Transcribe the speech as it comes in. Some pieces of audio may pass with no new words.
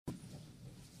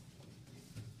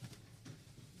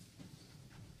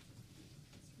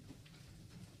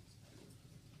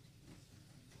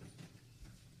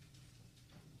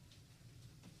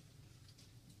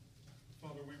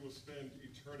will spend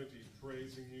eternity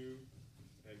praising you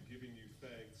and giving you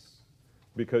thanks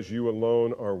because you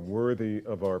alone are worthy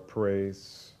of our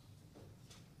praise.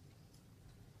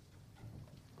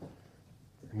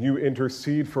 You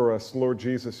intercede for us, Lord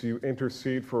Jesus, you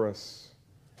intercede for us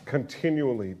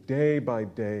continually, day by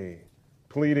day,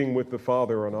 pleading with the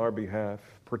Father on our behalf,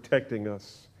 protecting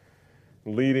us,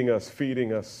 leading us,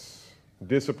 feeding us,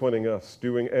 disciplining us,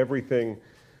 doing everything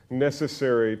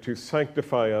necessary to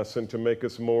sanctify us and to make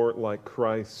us more like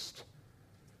Christ.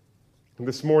 And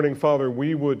this morning, Father,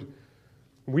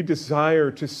 we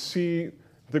desire to see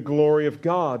the glory of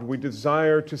God. We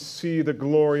desire to see the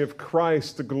glory of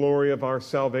Christ, the glory of our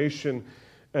salvation,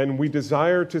 and we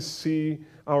desire to see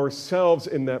ourselves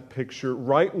in that picture,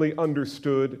 rightly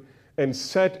understood and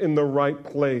set in the right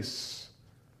place,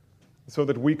 so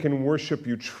that we can worship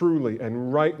you truly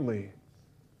and rightly.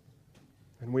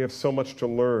 And we have so much to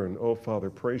learn. Oh,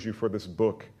 Father, praise you for this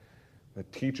book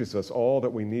that teaches us all that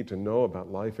we need to know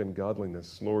about life and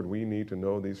godliness. Lord, we need to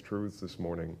know these truths this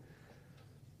morning.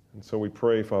 And so we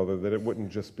pray, Father, that it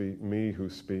wouldn't just be me who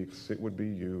speaks, it would be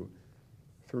you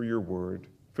through your word.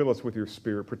 Fill us with your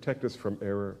Spirit, protect us from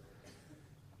error,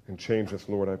 and change us,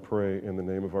 Lord, I pray, in the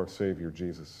name of our Savior,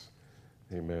 Jesus.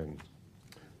 Amen.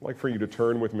 I'd like for you to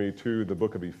turn with me to the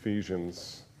book of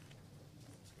Ephesians.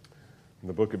 In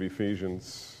the book of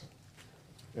Ephesians,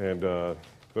 and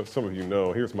some of you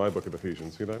know, here's my book of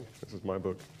Ephesians. See that? This is my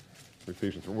book,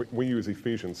 Ephesians. We use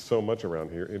Ephesians so much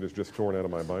around here, it is just torn out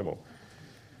of my Bible.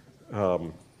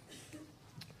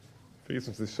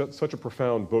 Ephesians is such a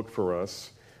profound book for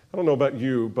us. I don't know about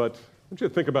you, but I want you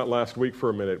to think about last week for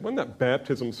a minute. Wasn't that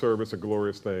baptism service a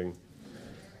glorious thing?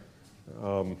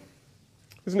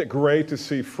 Isn't it great to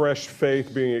see fresh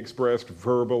faith being expressed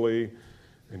verbally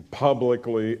and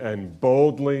publicly and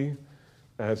boldly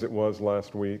as it was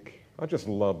last week? I just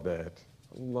love that.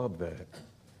 I love that.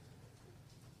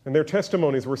 And their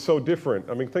testimonies were so different.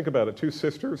 I mean, think about it. Two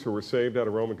sisters who were saved out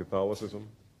of Roman Catholicism,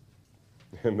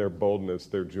 and their boldness,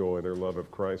 their joy, their love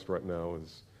of Christ right now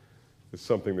is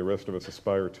something the rest of us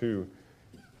aspire to.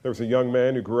 There was a young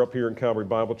man who grew up here in Calvary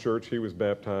Bible Church. He was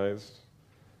baptized.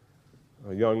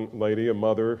 A young lady, a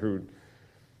mother, who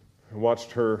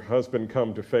watched her husband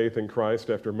come to faith in Christ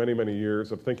after many, many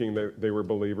years of thinking that they were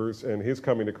believers, and his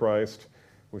coming to Christ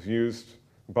was used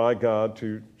by God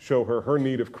to show her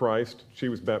need of Christ. She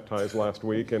was baptized last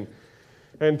week, and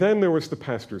then there was the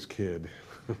pastor's kid.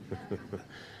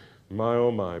 My,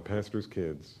 oh my, pastor's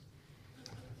kids.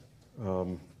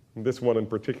 This one in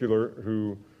particular,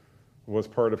 who was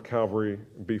part of Calvary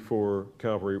before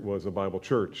Calvary was a Bible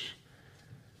church.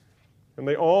 And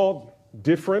they're all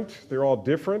different,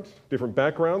 different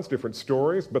backgrounds, different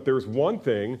stories, but there's one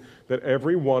thing that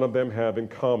every one of them have in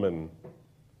common.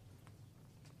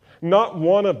 Not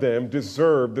one of them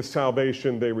deserved the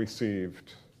salvation they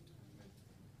received.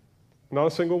 Not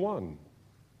a single one.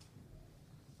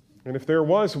 And if there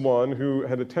was one who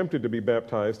had attempted to be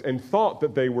baptized and thought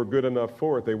that they were good enough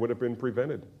for it, they would have been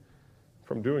prevented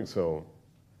from doing so.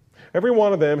 Every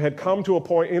one of them had come to a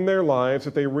point in their lives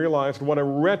that they realized what a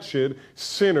wretched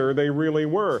sinner they really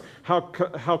were, how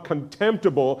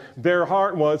contemptible their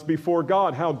heart was before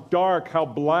God, how dark, how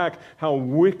black, how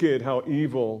wicked, how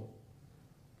evil.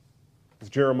 As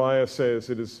Jeremiah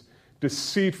says, it is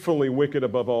deceitfully wicked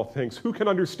above all things. Who can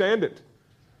understand it?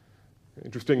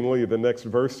 Interestingly, the next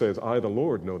verse says, I, the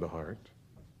Lord, know the heart.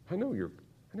 I know your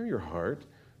heart.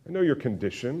 I know your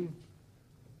condition.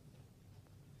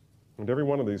 And every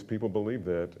one of these people believed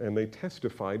that, and they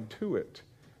testified to it.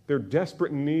 Their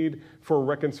desperate need for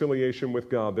reconciliation with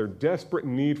God, their desperate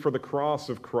need for the cross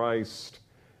of Christ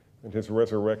and his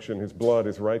resurrection, his blood,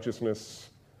 his righteousness.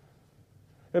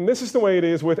 And this is the way it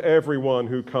is with everyone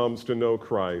who comes to know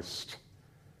Christ.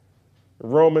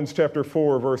 Romans chapter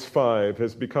 4, verse 5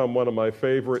 has become one of my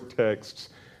favorite texts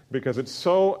because it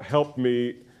so helped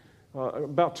me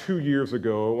about 2 years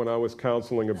ago when I was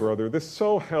counseling a brother. This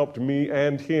so helped me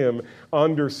and him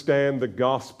understand the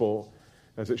gospel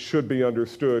as it should be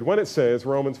understood. When it says,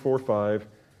 Romans 4:5,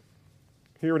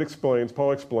 here it explains,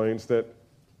 Paul explains that,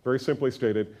 very simply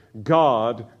stated,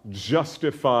 God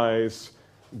justifies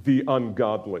the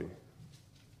ungodly.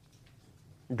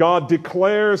 God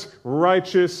declares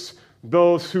righteous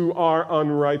those who are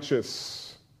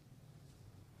unrighteous.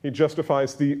 He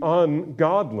justifies the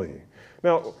ungodly.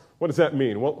 Now, what does that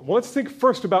mean? Well, let's think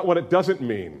first about what it doesn't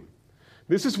mean.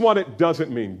 This is what it doesn't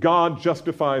mean. God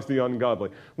justifies the ungodly.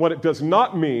 What it does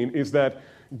not mean is that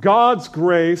God's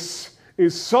grace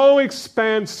is so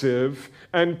expansive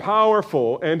and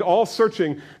powerful and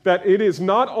all-searching that it is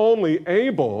not only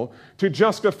able to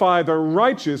justify the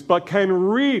righteous, but can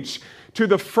reach to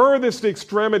the furthest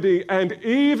extremity and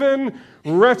even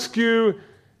rescue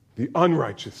the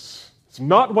unrighteous. It's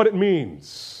not what it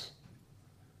means.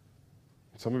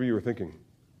 Some of you are thinking,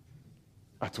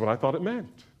 that's what I thought it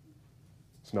meant.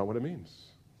 It's not what it means.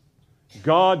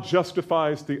 God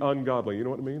justifies the ungodly. You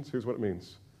know what it means? Here's what it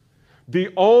means. The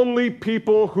only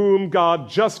people whom God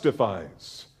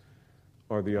justifies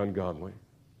are the ungodly.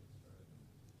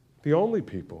 The only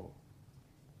people.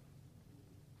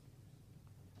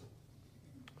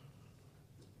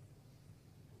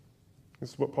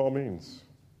 This is what Paul means.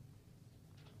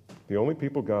 The only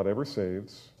people God ever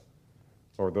saves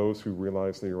are those who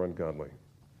realize they are ungodly.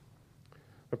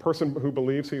 A person who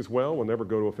believes he's well will never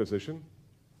go to a physician.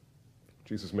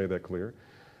 Jesus made that clear.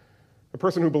 A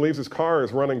person who believes his car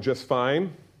is running just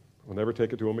fine will never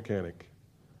take it to a mechanic.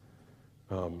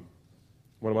 One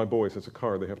of my boys has a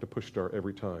car they have to push start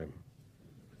every time.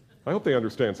 I hope they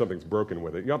understand something's broken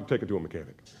with it. You have to take it to a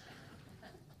mechanic.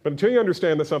 But until you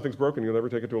understand that something's broken, you'll never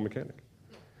take it to a mechanic.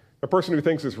 A person who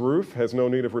thinks his roof has no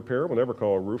need of repair will never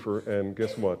call a roofer. And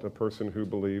guess what? A person who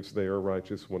believes they are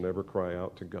righteous will never cry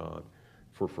out to God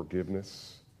for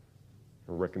forgiveness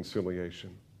or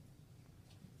reconciliation.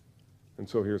 And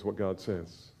so here's what God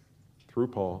says. Through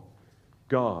Paul,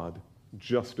 God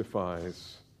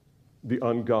justifies the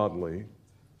ungodly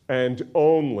and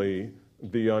only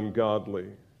the ungodly.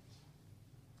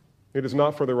 It is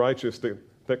not for the righteous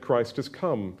that Christ has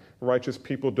come. Righteous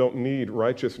people don't need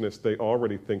righteousness. They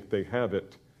already think they have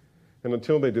it. And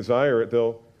until they desire it,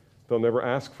 they'll never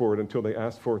ask for it. Until they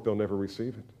ask for it, they'll never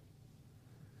receive it.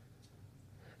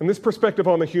 And this perspective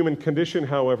on the human condition,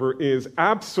 however, is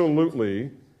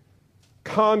absolutely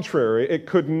contrary. It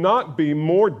could not be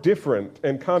more different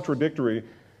and contradictory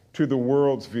to the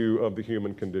world's view of the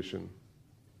human condition.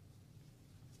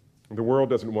 The world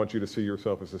doesn't want you to see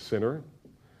yourself as a sinner.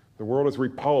 The world is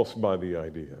repulsed by the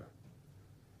idea.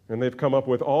 And they've come up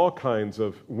with all kinds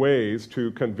of ways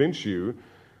to convince you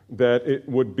that it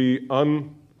would be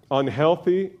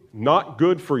unhealthy, not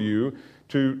good for you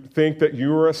to think that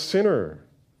you're a sinner.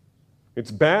 It's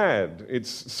bad, it's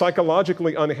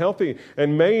psychologically unhealthy,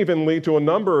 and may even lead to a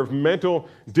number of mental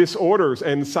disorders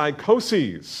and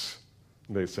psychoses,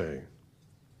 they say.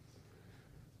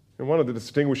 And one of the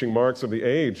distinguishing marks of the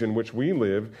age in which we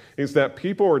live is that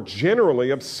people are generally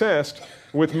obsessed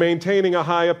with maintaining a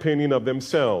high opinion of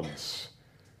themselves.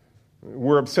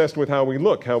 We're obsessed with how we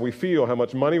look, how we feel, how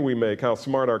much money we make, how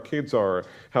smart our kids are,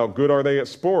 how good are they at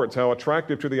sports, how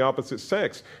attractive to the opposite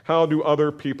sex, how do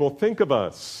other people think of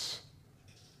us.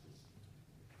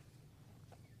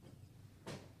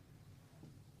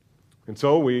 And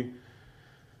so we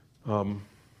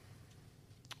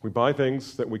buy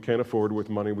things that we can't afford with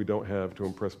money we don't have to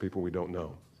impress people we don't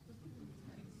know.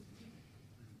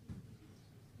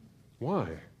 Why?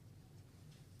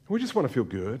 We just want to feel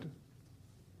good.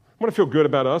 We want to feel good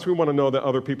about us. We want to know that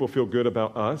other people feel good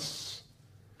about us.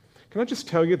 Can I just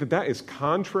tell you that that is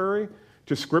contrary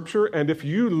to Scripture? And if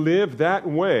you live that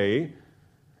way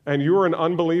and you're an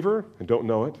unbeliever and don't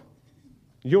know it,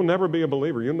 you'll never be a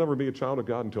believer. You'll never be a child of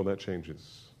God until that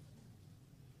changes.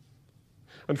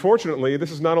 Unfortunately,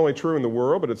 this is not only true in the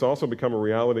world, but it's also become a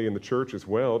reality in the church as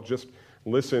well. Just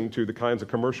listen to the kinds of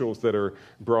commercials that are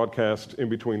broadcast in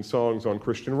between songs on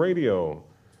Christian radio.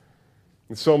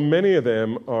 And so many of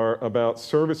them are about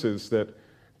services that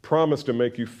promise to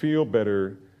make you feel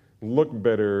better, look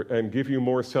better, and give you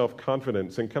more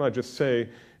self-confidence. And can I just say,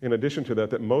 in addition to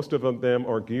that most of them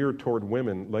are geared toward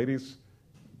women. Ladies,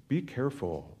 be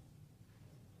careful.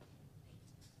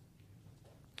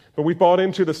 But we bought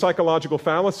into the psychological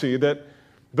fallacy that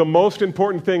the most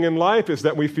important thing in life is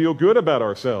that we feel good about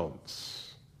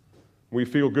ourselves. We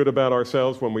feel good about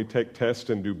ourselves when we take tests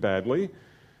and do badly.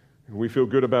 We feel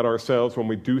good about ourselves when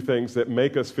we do things that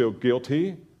make us feel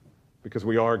guilty, because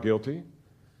we are guilty.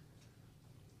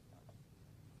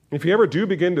 If you ever do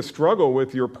begin to struggle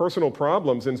with your personal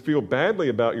problems and feel badly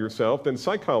about yourself, then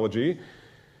psychology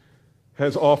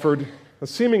has offered a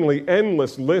seemingly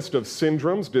endless list of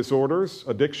syndromes, disorders,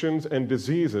 addictions, and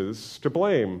diseases to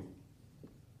blame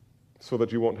so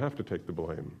that you won't have to take the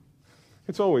blame.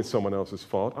 It's always someone else's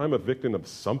fault. I'm a victim of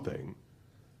something.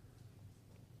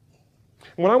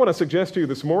 What I want to suggest to you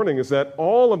this morning is that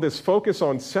all of this focus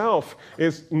on self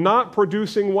is not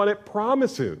producing what it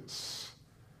promises.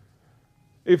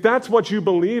 If that's what you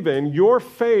believe in, your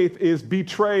faith is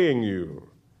betraying you.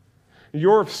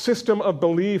 Your system of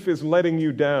belief is letting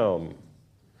you down.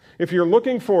 If you're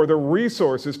looking for the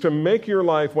resources to make your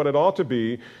life what it ought to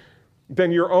be,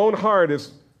 then your own heart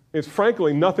is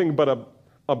frankly nothing but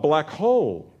a black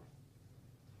hole.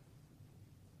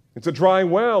 It's a dry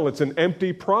well. It's an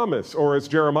empty promise. Or as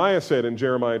Jeremiah said in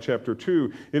Jeremiah chapter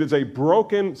 2, it is a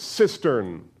broken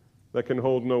cistern that can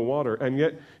hold no water. And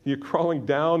yet you're crawling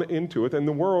down into it, and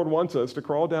the world wants us to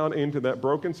crawl down into that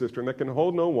broken cistern that can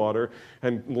hold no water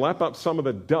and lap up some of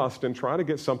the dust and try to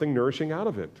get something nourishing out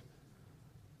of it.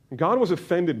 God was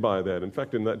offended by that. In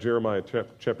fact, in that Jeremiah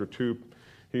chapter 2,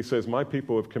 he says, my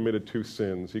people have committed two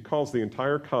sins. He calls the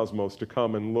entire cosmos to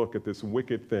come and look at this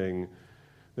wicked thing.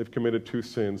 They've committed two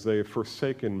sins. They have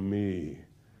forsaken me,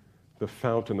 the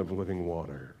fountain of living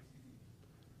water.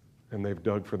 And they've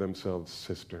dug for themselves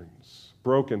cisterns,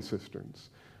 broken cisterns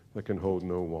that can hold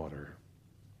no water.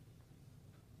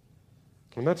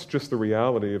 And that's just the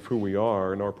reality of who we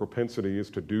are, and our propensity is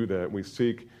to do that. We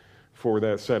seek for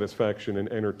that satisfaction in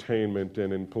entertainment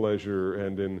and in pleasure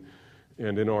and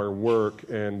in our work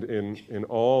and in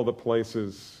all the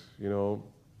places,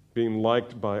 being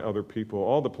liked by other people,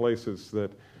 all the places that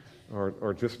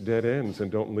are just dead ends and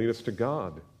don't lead us to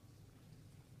God.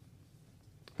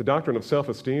 The doctrine of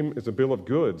self-esteem is a bill of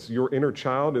goods. Your inner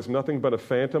child is nothing but a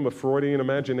phantom of Freudian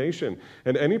imagination.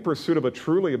 And any pursuit of a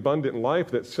truly abundant life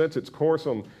that sets its course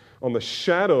on the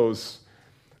shadows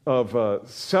of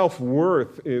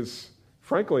self-worth is,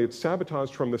 frankly, it's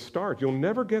sabotaged from the start. You'll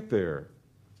never get there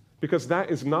because that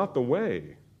is not the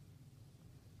way.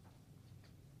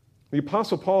 The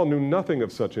Apostle Paul knew nothing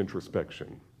of such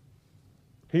introspection.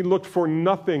 He looked for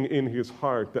nothing in his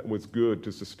heart that was good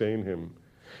to sustain him.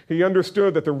 He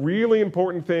understood that the really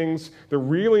important things, the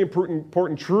really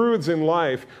important truths in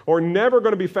life are never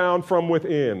going to be found from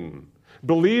within.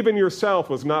 Believe in yourself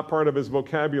was not part of his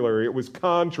vocabulary. It was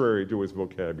contrary to his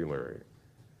vocabulary.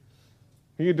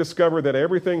 He had discovered that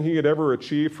everything he had ever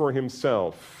achieved for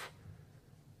himself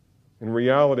in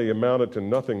reality amounted to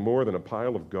nothing more than a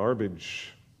pile of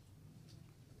garbage.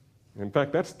 In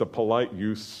fact, that's the polite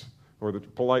use or the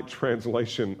polite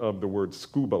translation of the word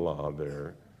skubala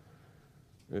there.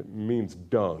 It means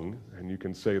dung, and you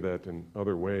can say that in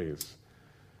other ways.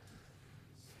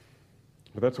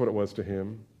 But that's what it was to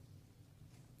him.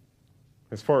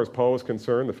 As far as Paul was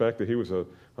concerned, the fact that he was a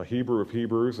Hebrew of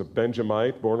Hebrews, a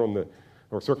Benjamite,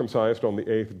 circumcised on the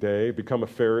 8th day, become a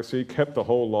Pharisee, kept the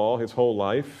whole law his whole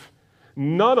life,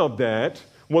 none of that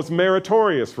was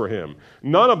meritorious for him.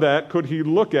 None of that could he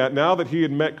look at now that he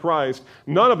had met Christ.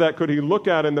 None of that could he look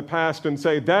at in the past and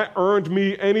say, that earned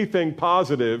me anything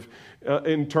positive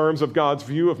in terms of God's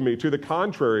view of me. To the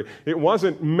contrary, it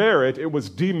wasn't merit, it was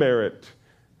demerit.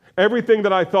 Everything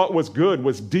that I thought was good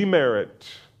was demerit.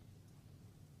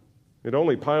 It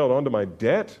only piled onto my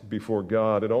debt before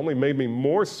God. It only made me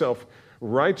more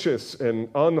self-righteous and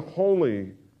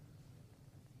unholy.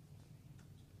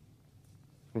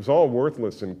 It was all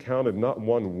worthless and counted not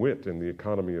one whit in the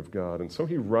economy of God. And so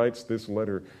he writes this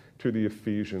letter to the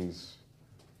Ephesians.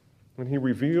 And he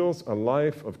reveals a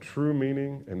life of true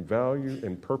meaning and value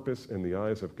and purpose in the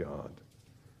eyes of God.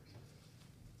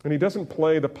 And he doesn't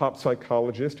play the pop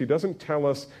psychologist. He doesn't tell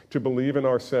us to believe in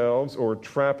ourselves or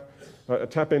tap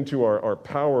into our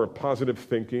power of positive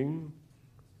thinking.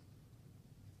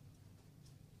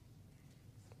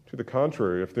 To the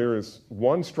contrary, if there is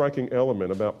one striking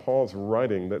element about Paul's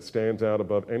writing that stands out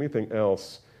above anything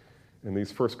else in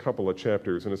these first couple of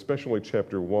chapters, and especially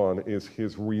chapter 1, is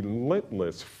his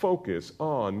relentless focus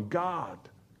on God.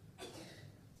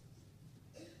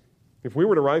 If we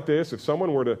were to write this, if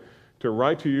someone were to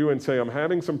write to you and say, I'm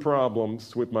having some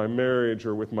problems with my marriage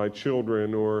or with my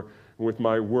children or with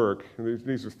my work,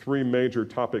 these are three major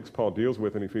topics Paul deals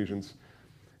with in Ephesians,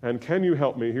 and can you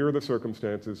help me? Here are the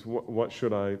circumstances. What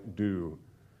should I do?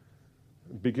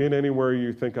 Begin anywhere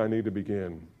you think I need to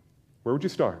begin. Where would you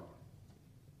start?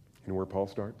 You know where Paul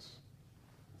starts?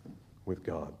 With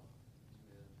God.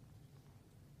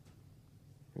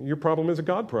 Your problem is a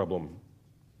God problem.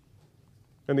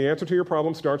 And the answer to your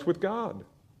problem starts with God.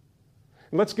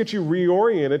 And let's get you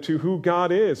reoriented to who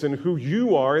God is and who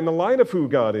you are in the light of who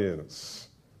God is.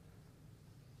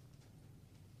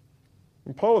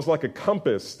 And Paul is like a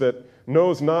compass that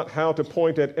knows not how to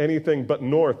point at anything but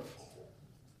north,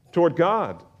 toward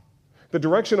God. The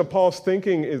direction of Paul's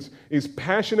thinking is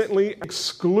passionately,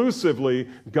 exclusively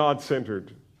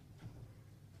God-centered.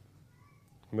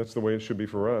 And that's the way it should be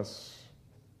for us.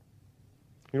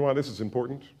 You know why this is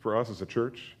important for us as a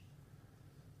church?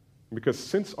 Because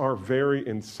since our very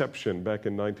inception back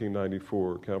in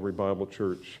 1994, Calvary Bible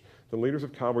Church, the leaders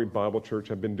of Calvary Bible Church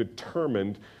have been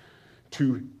determined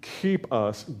to keep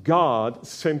us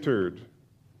God-centered,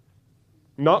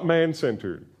 not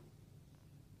man-centered.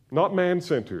 Not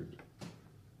man-centered.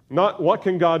 Not what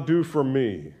can God do for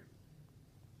me,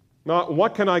 Not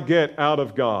what can I get out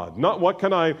of God? Not what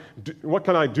can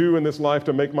I do in this life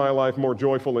to make my life more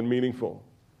joyful and meaningful?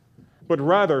 But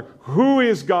rather, who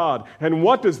is God and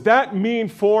what does that mean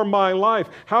for my life?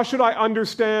 How should I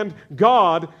understand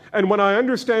God? And when I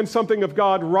understand something of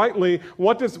God rightly,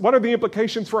 what are the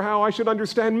implications for how I should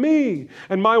understand me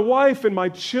and my wife and my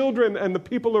children and the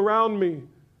people around me?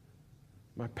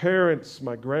 My parents,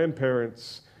 my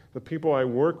grandparents, the people I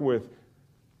work with.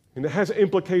 And it has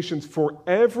implications for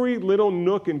every little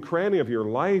nook and cranny of your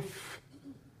life.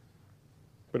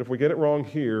 But if we get it wrong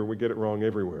here, we get it wrong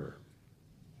everywhere.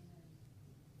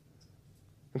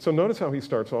 And so notice how he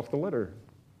starts off the letter.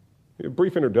 A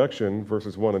brief introduction,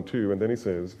 verses 1 and 2, and then he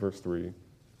says, verse 3,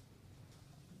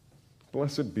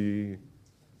 "Blessed be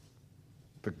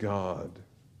the God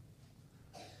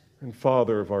and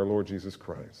Father of our Lord Jesus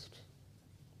Christ."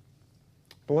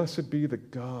 Blessed be the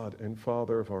God and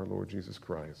Father of our Lord Jesus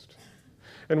Christ.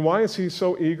 And why is he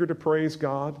so eager to praise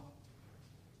God?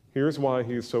 Here's why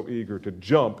he is so eager to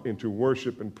jump into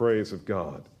worship and praise of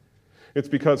God. It's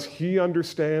because he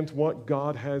understands what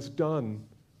God has done.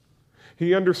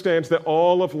 He understands that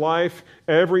all of life,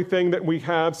 everything that we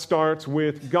have, starts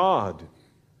with God.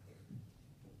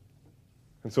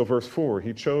 And so verse 4,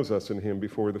 he chose us in him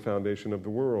before the foundation of the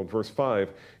world. Verse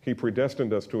 5, he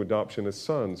predestined us to adoption as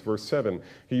sons. Verse 7,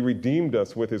 he redeemed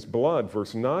us with his blood.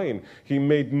 Verse 9, he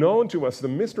made known to us the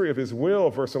mystery of his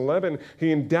will. Verse 11,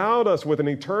 he endowed us with an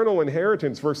eternal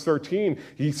inheritance. Verse 13,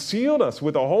 he sealed us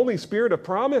with the Holy Spirit of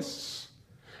promise.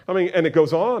 And it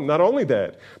goes on, not only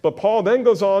that, but Paul then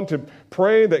goes on to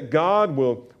pray that God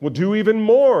will do even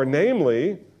more,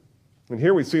 namely, and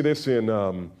here we see this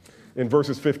in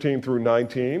verses 15 through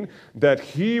 19, that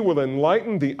he will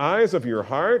enlighten the eyes of your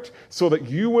heart so that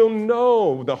you will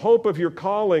know the hope of your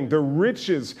calling, the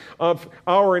riches of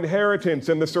our inheritance,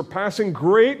 and the surpassing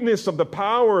greatness of the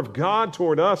power of God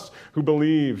toward us who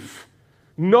believe.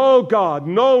 Know God,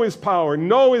 know his power,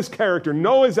 know his character,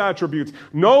 know his attributes,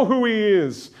 know who he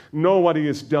is, know what he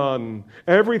has done.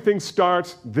 Everything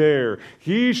starts there.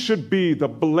 He should be the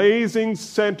blazing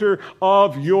center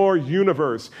of your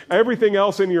universe. Everything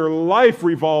else in your life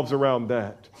revolves around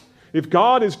that. If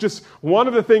God is just one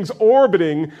of the things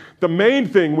orbiting the main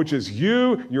thing, which is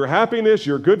you, your happiness,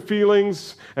 your good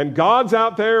feelings, and God's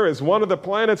out there as one of the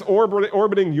planets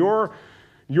orbiting your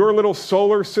little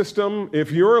solar system,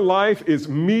 if your life is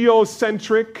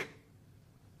meocentric,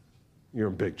 you're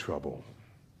in big trouble.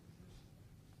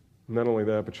 Not only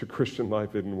that, but your Christian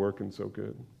life isn't working so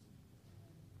good.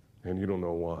 And you don't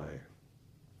know why.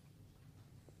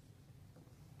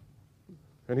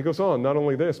 And he goes on, not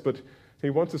only this, but he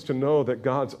wants us to know that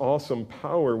God's awesome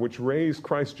power, which raised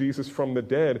Christ Jesus from the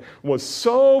dead, was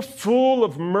so full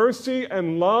of mercy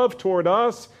and love toward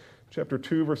us, chapter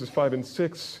 2, verses 5 and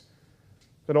 6,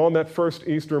 that on that first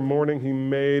Easter morning, he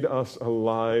made us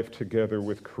alive together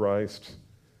with Christ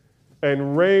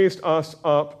and raised us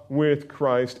up with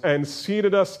Christ and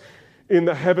seated us in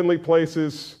the heavenly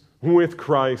places with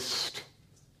Christ.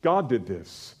 God did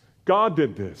this. God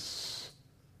did this.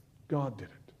 God did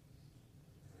it.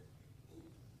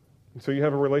 And so you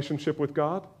have a relationship with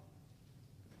God?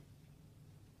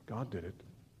 God did it.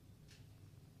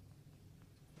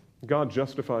 God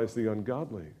justifies the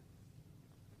ungodly.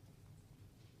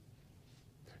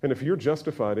 And if you're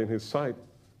justified in his sight,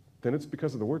 then it's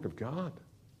because of the work of God.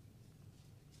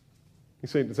 You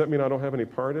say, does that mean I don't have any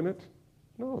part in it?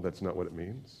 No, that's not what it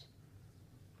means.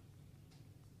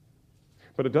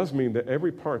 But it does mean that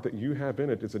every part that you have in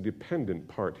it is a dependent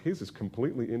part. His is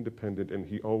completely independent, and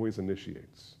he always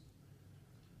initiates.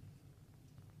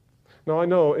 Now, I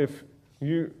know if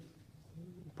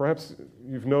perhaps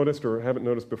you've noticed or haven't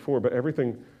noticed before, but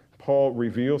everything Paul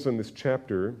reveals in this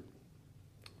chapter,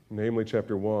 namely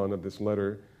chapter 1 of this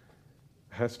letter,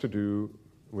 has to do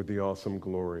with the awesome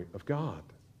glory of God.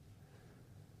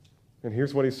 And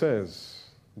here's what he says.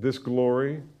 This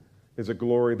glory is a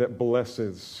glory that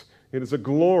blesses. It is a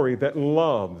glory that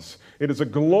loves. It is a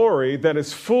glory that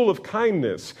is full of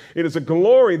kindness. It is a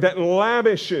glory that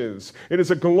lavishes. It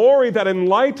is a glory that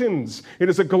enlightens. It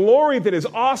is a glory that is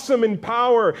awesome in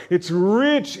power. It's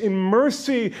rich in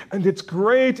mercy, and it's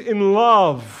great in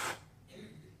love.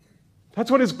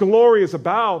 That's what his glory is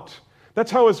about.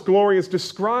 That's how his glory is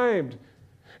described.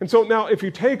 And so now, if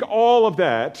you take all of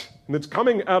that, and it's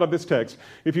coming out of this text,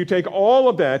 if you take all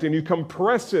of that and you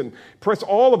press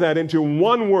all of that into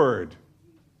one word,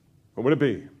 what would it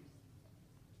be?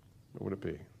 What would it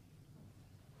be?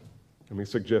 Let me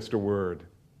suggest a word.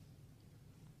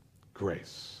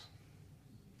 Grace.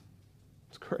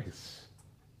 It's grace.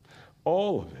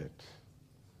 All of it.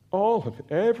 All of it.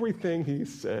 Everything he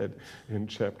said in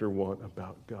chapter 1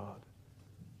 about God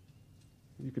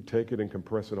You could take it and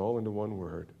compress it all into one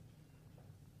word.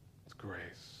 It's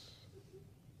grace.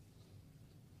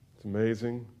 It's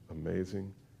amazing,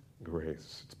 amazing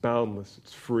grace. It's boundless,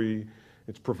 it's free,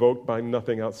 it's provoked by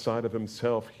nothing outside of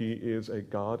himself. He is a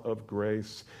God of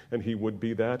grace, and he would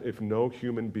be that if no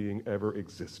human being ever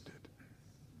existed.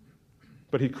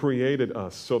 But he created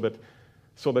us so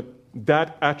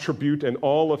that attribute and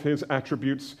all of his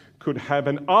attributes could have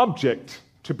an object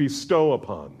to bestow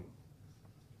upon.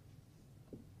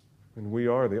 And we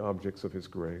are the objects of his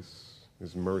grace,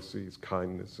 his mercy, his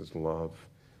kindness, his love.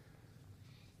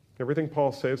 Everything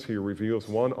Paul says here reveals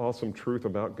one awesome truth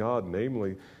about God,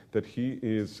 namely that he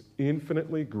is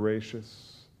infinitely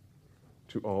gracious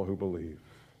to all who believe.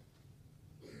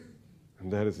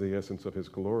 And that is the essence of his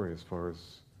glory as far as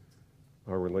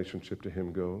our relationship to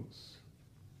him goes.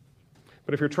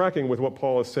 But if you're tracking with what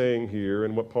Paul is saying here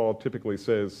and what Paul typically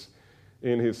says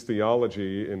in his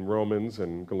theology in Romans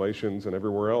and Galatians and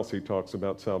everywhere else he talks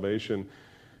about salvation,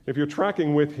 if you're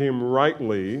tracking with him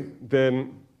rightly,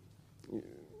 then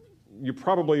you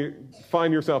probably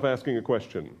find yourself asking a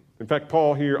question. In fact,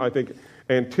 Paul here, I think,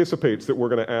 anticipates that we're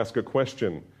going to ask a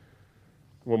question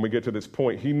when we get to this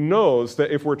point. He knows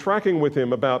that if we're tracking with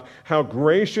him about how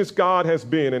gracious God has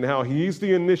been and how he's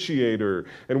the initiator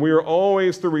and we are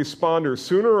always the responder,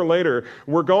 sooner or later,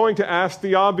 we're going to ask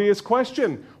the obvious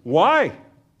question: why?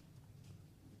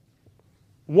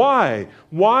 Why?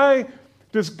 Why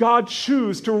does God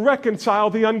choose to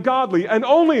reconcile the ungodly and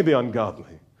only the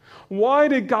ungodly? Why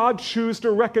did God choose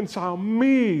to reconcile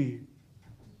me?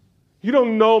 You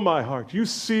don't know my heart. You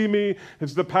see me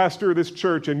as the pastor of this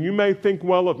church, and you may think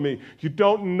well of me. You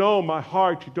don't know my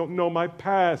heart. You don't know my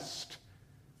past.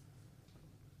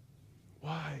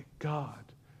 Why, God,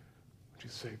 would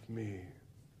you save me?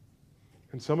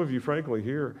 And some of you, frankly,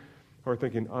 here are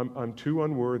thinking, I'm too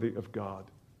unworthy of God.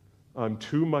 I'm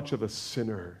too much of a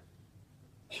sinner.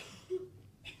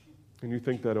 And you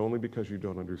think that only because you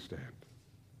don't understand.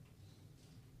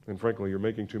 And frankly, you're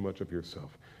making too much of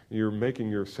yourself. You're making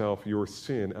yourself, your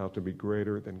sin, out to be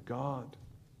greater than God.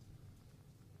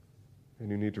 And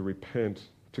you need to repent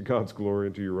to God's glory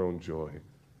and to your own joy.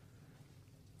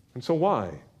 And so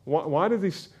why? Why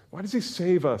does he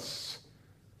save us?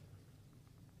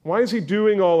 Why is he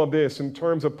doing all of this in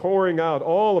terms of pouring out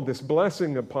all of this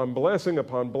blessing upon blessing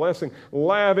upon blessing,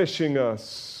 lavishing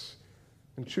us,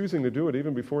 and choosing to do it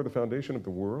even before the foundation of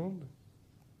the world?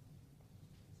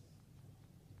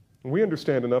 We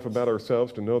understand enough about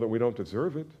ourselves to know that we don't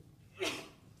deserve it.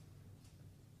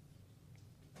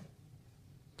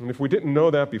 And if we didn't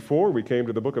know that before we came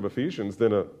to the book of Ephesians,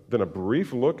 then a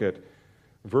brief look at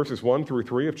verses 1 through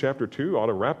 3 of chapter 2 ought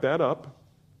to wrap that up.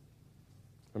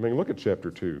 I mean, look at chapter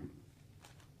 2,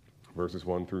 verses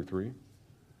 1 through 3.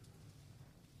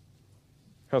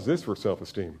 How's this for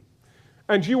self-esteem?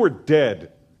 And you were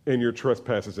dead in your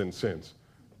trespasses and sins.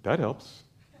 That helps.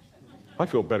 I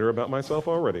feel better about myself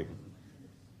already.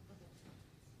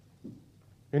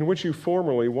 In which you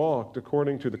formerly walked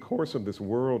according to the course of this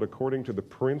world, according to the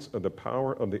prince of the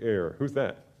power of the air. Who's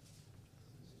that?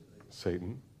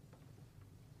 Satan.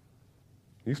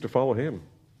 You used to follow him.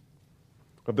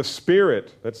 Of the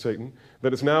spirit, that's Satan,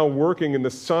 that is now working in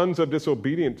the sons of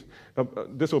disobedience.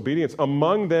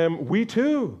 Among them, we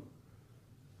too.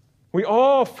 We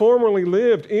all formerly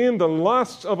lived in the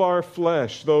lusts of our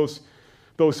flesh, those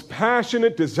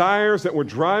passionate desires that were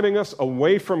driving us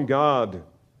away from God,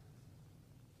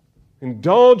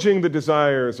 indulging the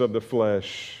desires of the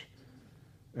flesh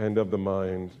and of the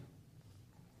mind,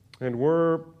 and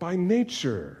were by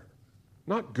nature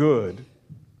not good,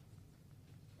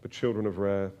 but children of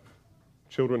wrath,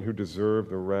 children who deserve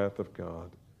the wrath of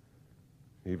God,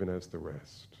 even as the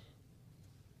rest.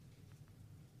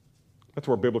 That's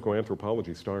where biblical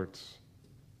anthropology starts.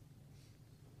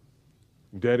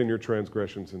 Dead in your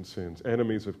transgressions and sins,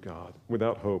 enemies of God,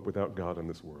 without hope, without God in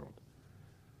this world.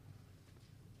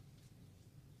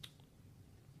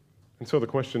 And so the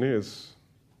question is,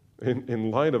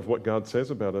 in light of what God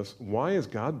says about us, why is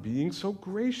God being so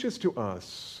gracious to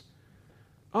us?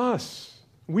 Us,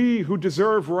 we who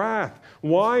deserve wrath.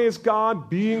 Why is God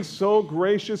being so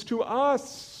gracious to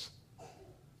us?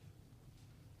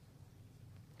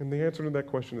 And the answer to that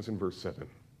question is in verse 7.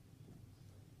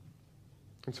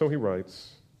 And so he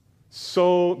writes,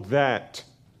 so that.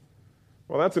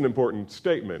 Well, that's an important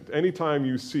statement. Anytime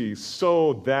you see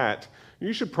so that,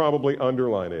 you should probably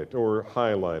underline it or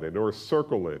highlight it or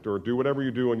circle it or do whatever you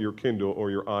do on your Kindle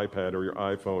or your iPad or your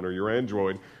iPhone or your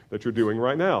Android that you're doing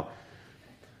right now.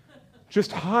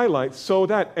 Just highlight so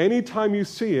that anytime you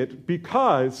see it,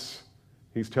 because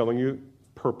he's telling you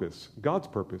purpose, God's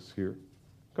purpose here,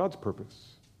 God's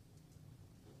purpose.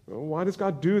 Why does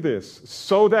God do this?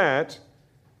 So that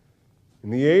in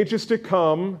the ages to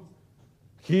come,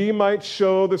 he might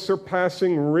show the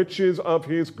surpassing riches of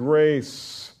his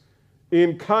grace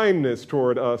in kindness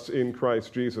toward us in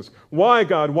Christ Jesus. Why,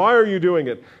 God? Why are you doing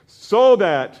it? So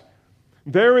that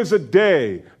there is a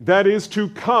day that is to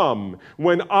come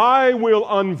when I will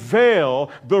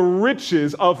unveil the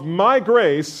riches of my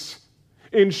grace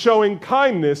in showing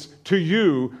kindness to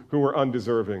you who are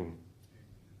undeserving.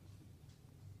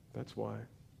 That's why.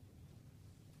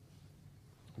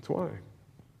 That's why.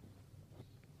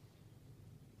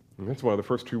 And that's why the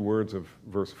first two words of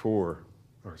verse 4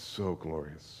 are so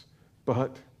glorious.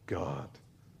 But God.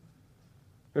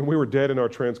 And we were dead in our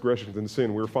transgressions and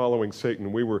sin. We were following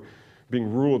Satan. We were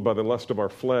being ruled by the lust of our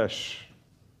flesh.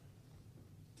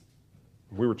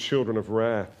 We were children of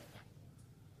wrath.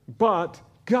 But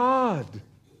God.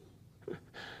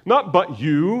 Not but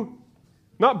you.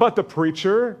 Not but the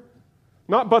preacher.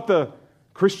 Not but the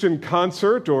Christian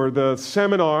concert or the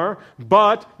seminar.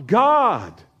 But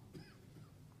God.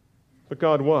 But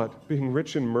God what? Being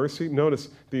rich in mercy? Notice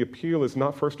the appeal is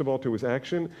not first of all to his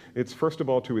action. It's first of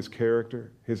all to his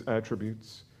character, his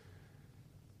attributes.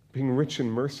 Being rich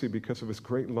in mercy because of his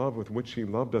great love with which he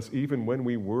loved us, even when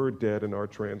we were dead in our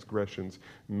transgressions,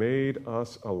 made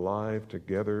us alive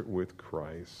together with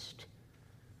Christ.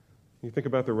 You think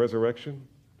about the resurrection?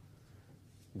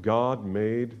 God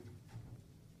made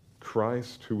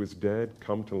Christ, who was dead,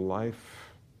 come to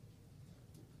life.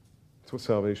 That's what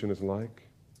salvation is like.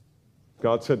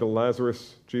 God said to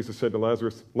Lazarus, Jesus said to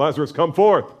Lazarus, Lazarus, come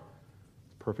forth.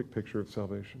 Perfect picture of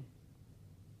salvation.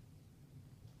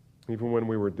 Even when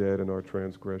we were dead in our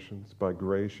transgressions, by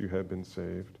grace you have been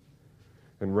saved,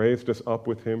 and raised us up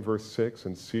with him, verse 6,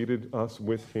 and seated us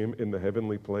with him in the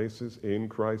heavenly places in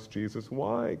Christ Jesus.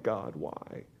 Why, God,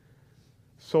 why?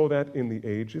 So that in the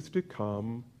ages to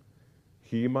come,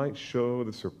 he might show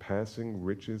the surpassing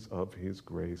riches of his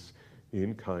grace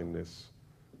in kindness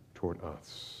toward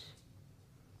us.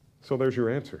 So there's your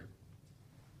answer.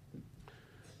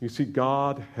 You see,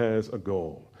 God has a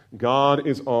goal. God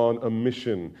is on a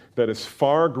mission that is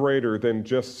far greater than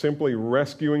just simply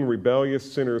rescuing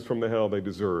rebellious sinners from the hell they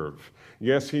deserve.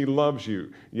 Yes, he loves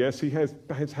you. Yes, he has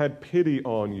had pity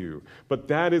on you. But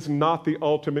that is not the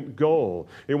ultimate goal.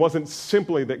 It wasn't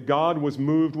simply that God was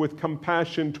moved with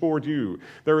compassion toward you.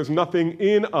 There is nothing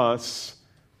in us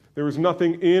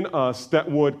that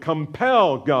would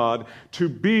compel God to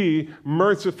be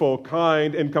merciful,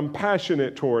 kind, and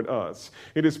compassionate toward us.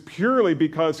 It is purely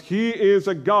because he is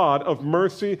a God of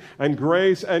mercy and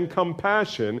grace and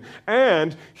compassion,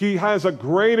 and he has a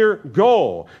greater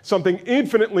goal, something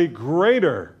infinitely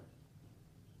greater.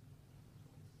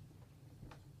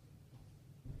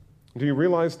 Do you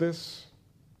realize this?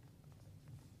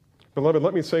 Beloved,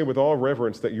 let me say with all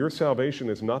reverence that your salvation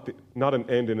is not an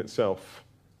end in itself.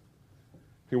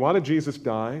 Why did Jesus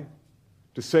die?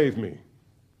 To save me.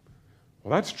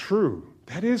 Well, that's true.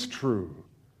 That is true.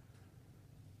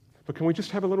 But can we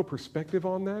just have a little perspective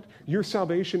on that? Your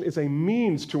salvation is a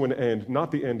means to an end,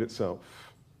 not the end itself.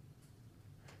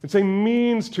 It's a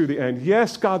means to the end.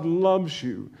 Yes, God loves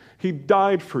you. He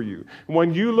died for you.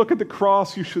 When you look at the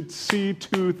cross, you should see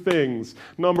two things.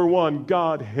 Number one,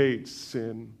 God hates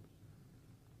sin.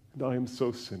 And I am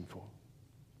so sinful.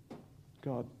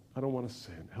 God, I don't want to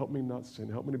sin. Help me not sin.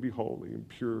 Help me to be holy and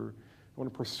pure. I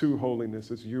want to pursue holiness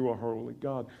as you are holy.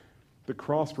 God, the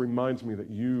cross reminds me that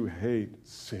you hate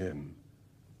sin.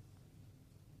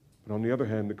 But on the other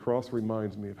hand, the cross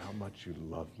reminds me of how much you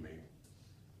love me.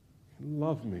 You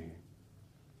love me.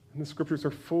 And the scriptures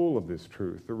are full of this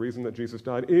truth. The reason that Jesus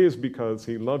died is because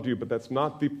he loved you, but that's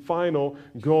not the final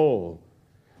goal.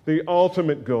 The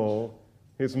ultimate goal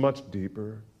is much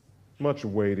deeper, much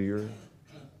weightier,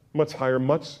 much higher,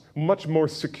 much more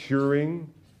securing.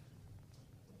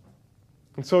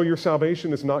 And so your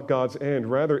salvation is not God's end.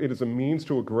 Rather, it is a means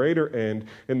to a greater end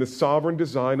in the sovereign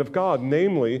design of God,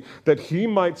 namely, that he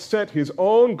might set his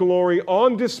own glory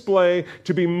on display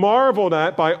to be marveled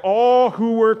at by all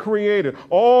who were created,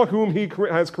 all whom he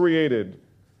has created.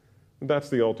 And that's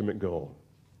the ultimate goal.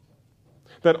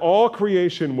 That all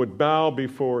creation would bow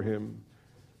before him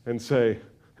and say,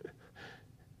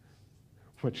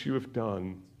 what you have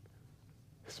done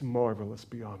is marvelous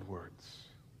beyond words.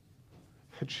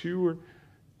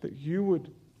 That you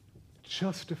would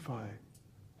justify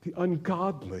the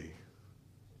ungodly.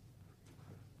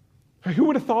 Who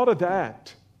would have thought of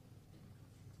that?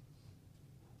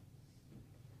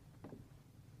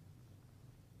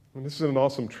 And this is an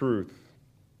awesome truth.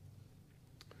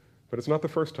 But it's not the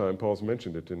first time Paul's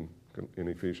mentioned it in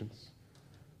Ephesians.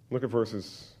 Look at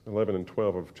verses 11 and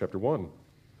 12 of chapter 1.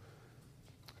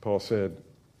 Paul said,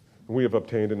 We have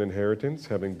obtained an inheritance,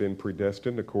 having been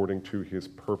predestined according to his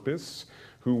purpose,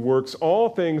 who works all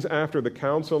things after the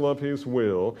counsel of his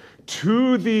will,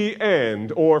 to the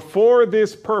end, or for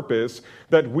this purpose,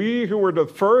 that we who were the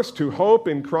first to hope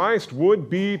in Christ would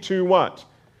be to what?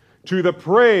 To the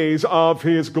praise of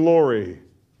his glory.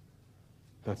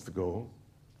 That's the goal.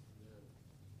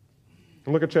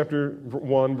 And look at chapter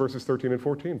 1, verses 13 and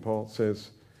 14. Paul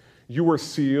says, you were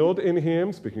sealed in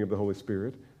him, speaking of the Holy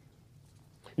Spirit,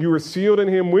 you were sealed in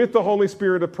him with the Holy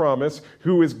Spirit of promise,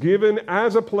 who is given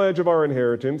as a pledge of our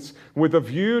inheritance, with a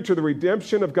view to the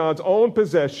redemption of God's own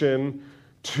possession,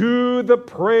 to the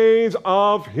praise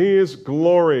of his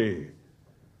glory.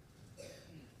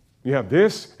 You have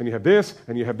this, and you have this,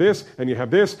 and you have this, and you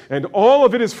have this, and all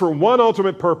of it is for one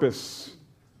ultimate purpose: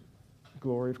 the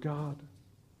glory of God.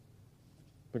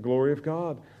 The glory of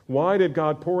God. Why did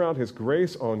God pour out his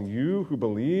grace on you who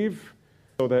believe?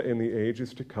 So that in the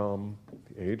age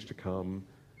to come,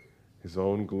 his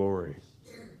own glory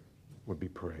would be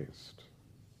praised.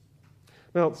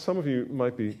 Now, some of you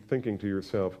might be thinking to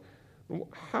yourself,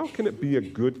 how can it be a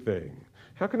good thing?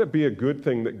 How can it be a good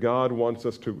thing that God wants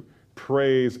us to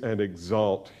praise and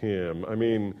exalt him? I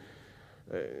mean,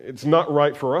 it's not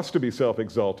right for us to be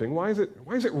self-exalting. Why is it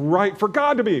right for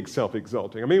God to be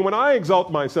self-exalting? I mean, when I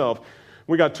exalt myself,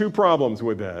 we got two problems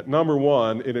with that. Number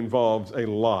one, it involves a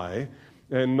lie.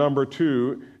 And number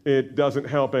two, it doesn't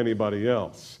help anybody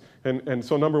else. And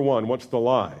so number one, what's the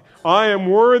lie? I am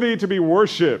worthy to be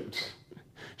worshipped.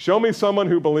 Show me someone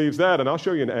who believes that, and I'll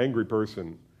show you an angry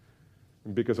person,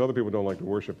 because other people don't like to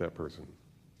worship that person.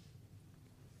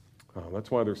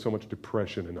 That's why there's so much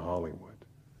depression in Hollywood.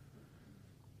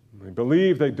 They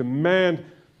believe, they demand,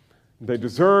 they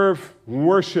deserve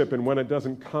worship, and when it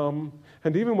doesn't come,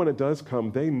 and even when it does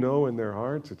come, they know in their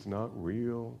hearts it's not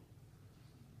real,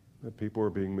 that people are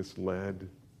being misled.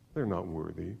 They're not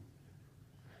worthy.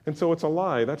 And so it's a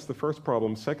lie. That's the first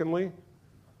problem. Secondly,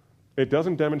 it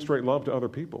doesn't demonstrate love to other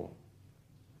people.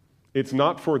 It's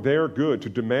not for their good. To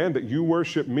demand that you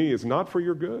worship me is not for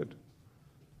your good.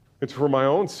 It's for my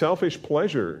own selfish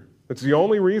pleasure. That's the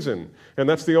only reason, and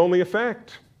that's the only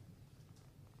effect.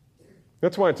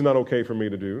 That's why it's not okay for me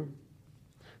to do.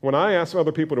 When I ask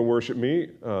other people to worship me,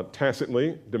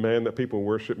 tacitly demand that people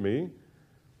worship me,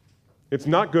 it's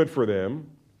not good for them,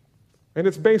 and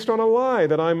it's based on a lie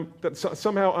that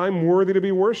somehow I'm worthy to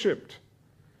be worshipped.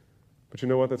 But you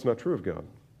know what? That's not true of God.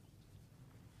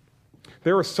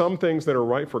 There are some things that are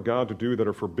right for God to do that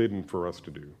are forbidden for us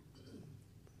to do.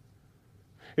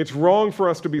 It's wrong for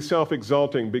us to be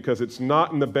self-exalting because it's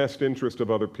not in the best interest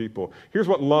of other people. Here's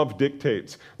what love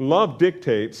dictates. Love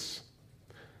dictates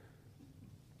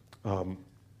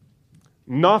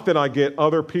not that I get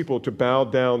other people to bow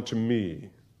down to me,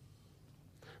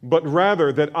 but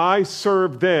rather that I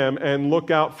serve them and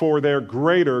look out for their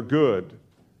greater good.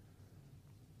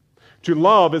 To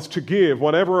love is to give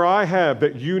whatever I have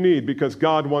that you need because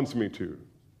God wants me to.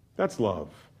 That's love.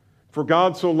 For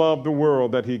God so loved the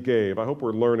world that he gave. I hope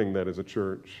we're learning that as a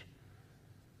church.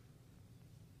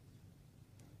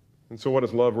 And so what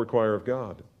does love require of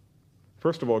God?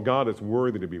 First of all, God is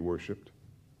worthy to be worshiped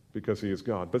because he is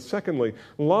God. But secondly,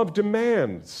 love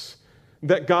demands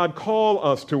that God call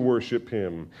us to worship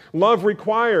him. Love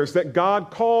requires that God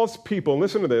calls people,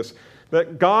 listen to this,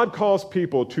 that God calls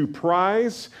people to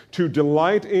prize, to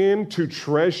delight in, to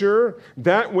treasure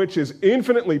that which is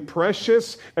infinitely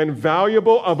precious and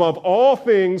valuable above all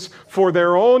things for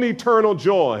their own eternal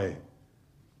joy.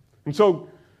 And so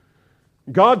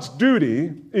God's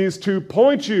duty is to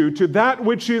point you to that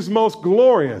which is most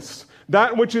glorious,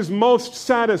 that which is most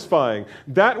satisfying,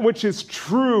 that which is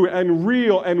true and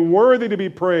real and worthy to be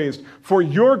praised for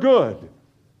your good.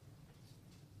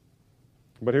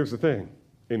 But here's the thing.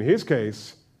 In his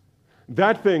case,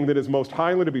 that thing that is most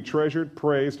highly to be treasured,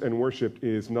 praised, and worshiped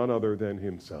is none other than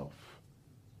himself.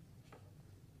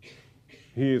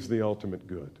 He is the ultimate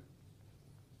good.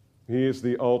 He is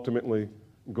the ultimately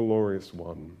glorious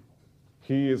one.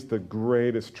 He is the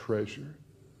greatest treasure.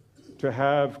 To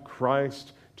have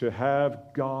Christ, to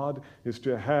have God, is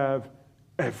to have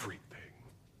everything.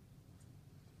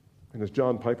 And as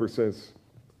John Piper says,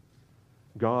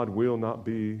 God will not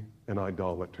be an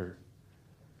idolater.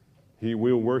 He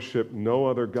will worship no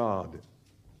other God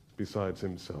besides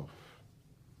himself.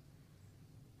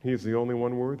 He is the only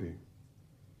one worthy.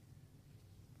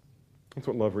 That's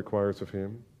what love requires of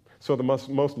him. So the most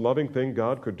loving thing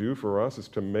God could do for us is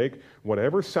to make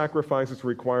whatever sacrifice is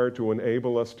required to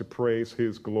enable us to praise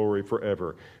his glory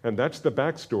forever. And that's the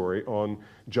backstory on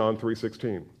John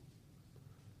 3:16.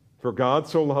 For God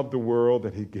so loved the world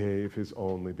that he gave his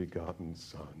only begotten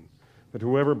Son, that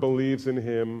whoever believes in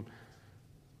him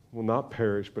will not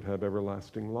perish but have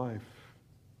everlasting life.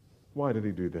 Why did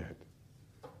he do that?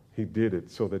 He did it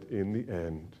so that in the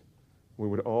end we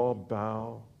would all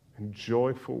bow in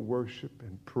joyful worship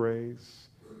and praise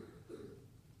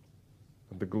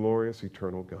of the glorious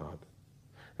eternal God.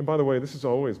 And by the way, this has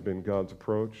always been God's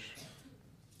approach.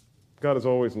 God has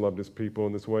always loved his people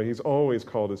in this way. He's always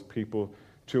called his people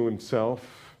to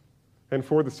himself, and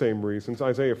for the same reasons.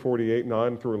 Isaiah 48,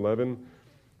 9 through 11.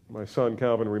 My son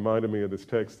Calvin reminded me of this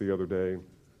text the other day,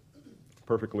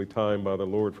 perfectly timed by the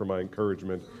Lord for my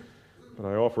encouragement. But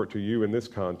I offer it to you in this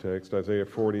context, Isaiah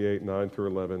 48, 9 through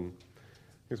 11.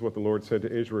 Here's what the Lord said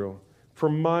to Israel.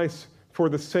 For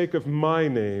the sake of my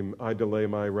name I delay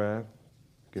my wrath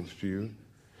against you,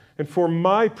 and for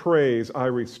my praise I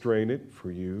restrain it for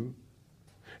you,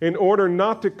 in order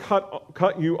not to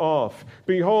cut you off.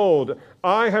 Behold,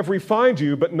 I have refined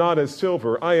you, but not as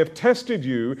silver. I have tested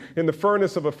you in the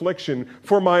furnace of affliction.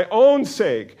 For my own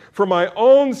sake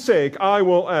I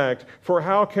will act. For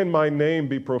how can my name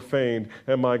be profaned,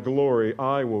 and my glory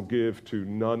I will give to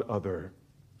none other?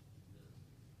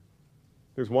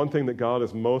 There's one thing that God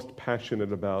is most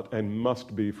passionate about and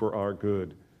must be for our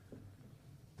good,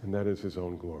 and that is his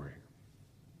own glory.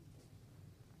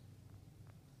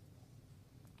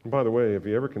 And by the way, have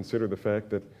you ever considered the fact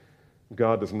that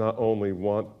God does not only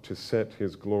want to set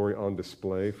his glory on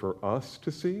display for us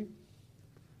to see?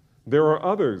 There are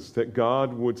others that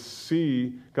God would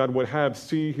have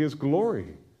see his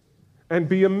glory and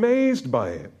be amazed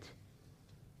by it.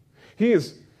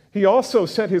 He also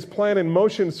set his plan in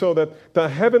motion so that the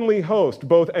heavenly host,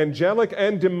 both angelic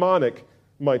and demonic,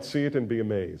 might see it and be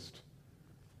amazed.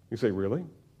 You say, really?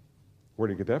 Where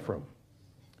do you get that from?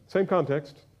 Same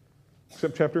context,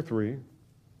 except chapter 3.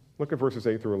 Look at verses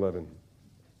 8 through 11.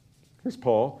 Here's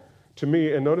Paul. To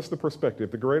me, and notice the perspective,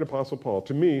 the great apostle Paul,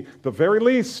 to me, the very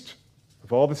least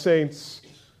of all the saints,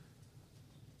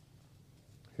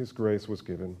 his grace was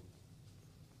given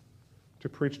to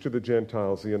preach to the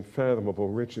Gentiles the unfathomable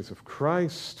riches of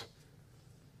Christ,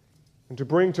 and to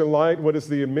bring to light what is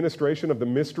the administration of the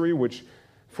mystery which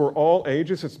for all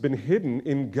ages has been hidden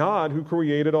in God who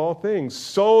created all things,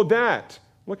 so that,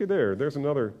 look at there's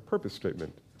another purpose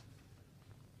statement,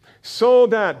 so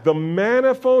that the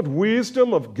manifold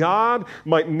wisdom of God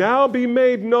might now be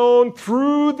made known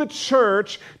through the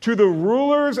church to the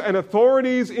rulers and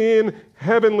authorities in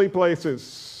heavenly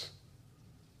places.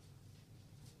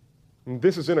 And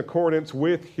this is in accordance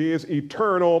with his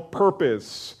eternal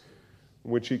purpose,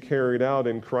 which he carried out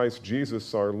in Christ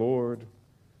Jesus our Lord,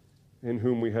 in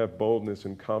whom we have boldness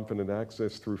and confident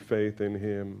access through faith in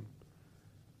him.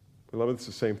 Beloved, it's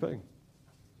the same thing.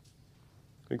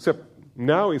 Except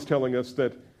now he's telling us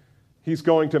that he's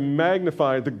going to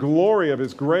magnify the glory of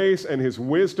his grace and his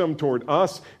wisdom toward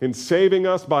us in saving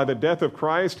us by the death of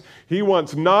Christ. He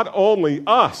wants not only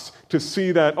us to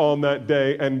see that on that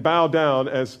day and bow down,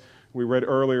 as we read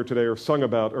earlier today or sung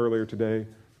about earlier today,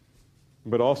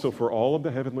 but also for all of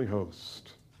the heavenly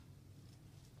host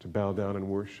to bow down and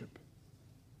worship.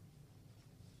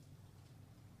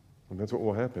 And that's what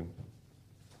will happen.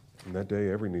 And that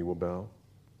day every knee will bow.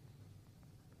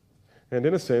 And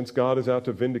in a sense, God is out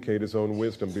to vindicate his own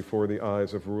wisdom before the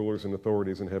eyes of rulers and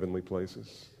authorities in heavenly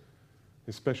places,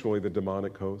 especially the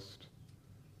demonic host,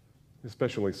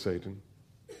 especially Satan.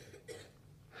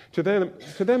 To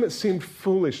them it seemed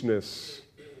foolishness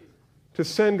to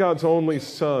send God's only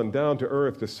Son down to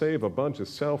earth to save a bunch of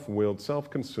self-willed,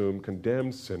 self-consumed,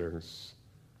 condemned sinners.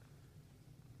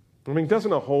 I mean,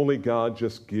 doesn't a holy God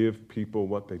just give people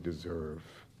what they deserve?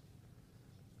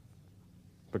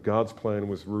 But God's plan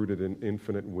was rooted in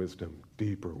infinite wisdom,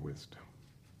 deeper wisdom.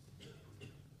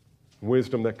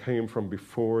 Wisdom that came from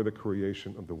before the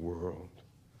creation of the world.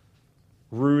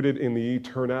 Rooted in the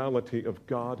eternality of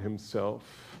God himself.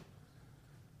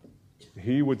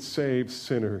 He would save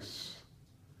sinners,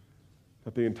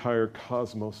 that the entire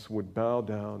cosmos would bow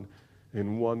down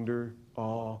in wonder,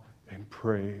 awe, and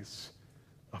praise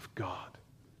of God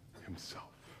himself.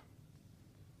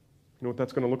 You know what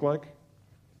that's going to look like?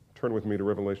 Turn with me to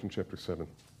Revelation chapter 7.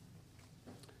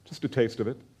 Just a taste of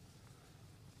it.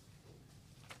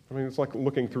 I mean, it's like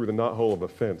looking through the knothole of a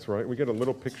fence, right? We get a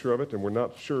little picture of it, and we're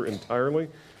not sure entirely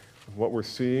of what we're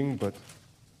seeing, but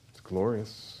it's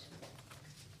glorious.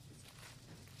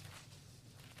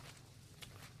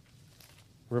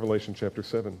 Revelation chapter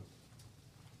 7.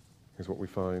 Here's what we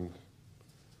find.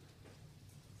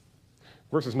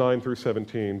 Verses 9 through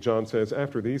 17, John says,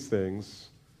 after these things,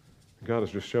 God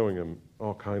is just showing him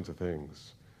all kinds of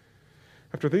things.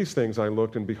 After these things I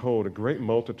looked, and behold, a great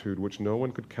multitude which no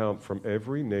one could count, from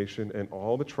every nation and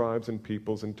all the tribes and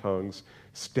peoples and tongues,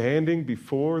 standing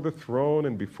before the throne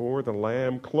and before the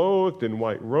Lamb, clothed in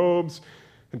white robes,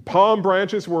 and palm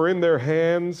branches were in their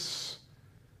hands.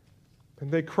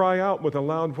 And they cry out with a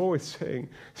loud voice, saying,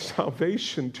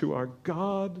 Salvation to our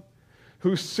God,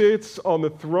 who sits on the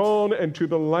throne, and to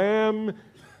the Lamb.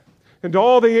 And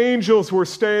all the angels were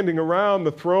standing around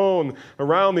the throne,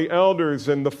 around the elders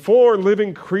and the four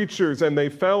living creatures, and they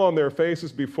fell on their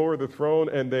faces before the throne,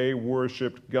 and they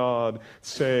worshiped God,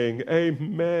 saying,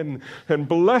 Amen. And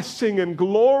blessing and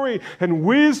glory and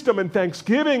wisdom and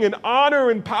thanksgiving and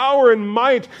honor and power and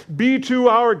might be to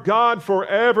our God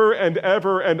forever and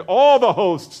ever. And all the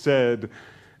hosts said,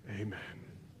 Amen.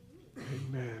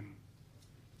 Amen.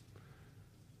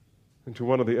 And to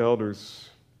one of the elders,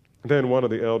 then one of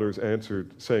the elders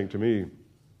answered, saying to me,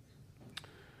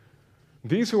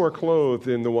 These who are clothed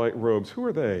in the white robes, who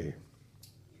are they?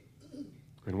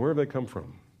 And where have they come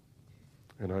from?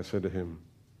 And I said to him,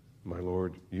 My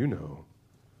Lord, you know,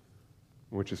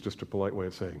 which is just a polite way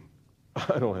of saying,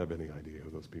 I don't have any idea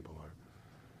who those people are.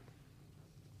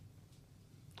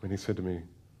 And he said to me,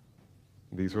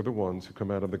 These are the ones who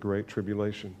come out of the great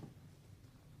tribulation.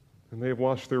 And they have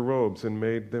washed their robes and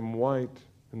made them white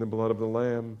in the blood of the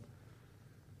Lamb.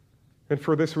 And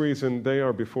for this reason, they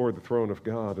are before the throne of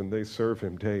God, and they serve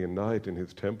him day and night in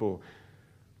his temple.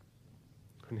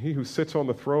 And he who sits on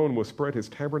the throne will spread his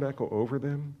tabernacle over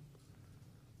them.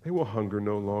 They will hunger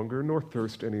no longer, nor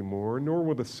thirst any more, nor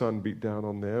will the sun beat down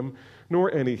on them,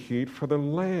 nor any heat, for the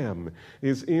Lamb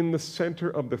is in the center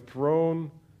of the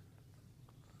throne.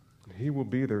 And he will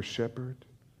be their shepherd,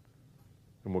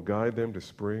 and will guide them to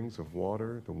springs of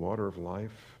water, the water of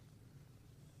life.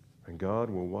 And God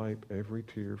will wipe every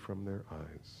tear from their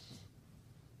eyes.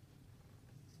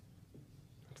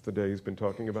 That's the day he's been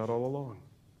talking about all along.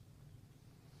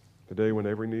 The day when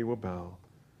every knee will bow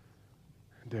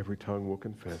and every tongue will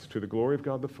confess to the glory of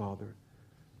God the Father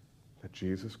that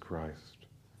Jesus Christ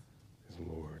is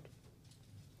Lord.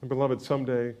 And beloved,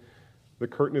 someday the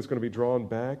curtain is going to be drawn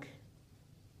back,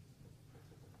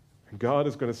 and God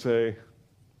is going to say,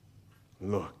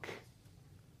 Look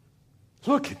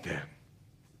at them.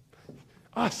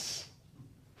 Us.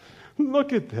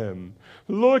 Look at them.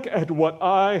 Look at what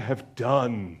I have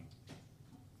done.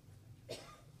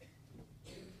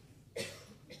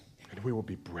 And we will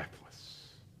be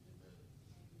breathless.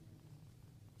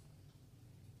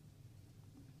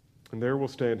 And there will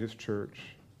stand his church,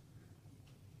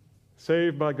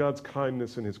 saved by God's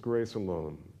kindness and his grace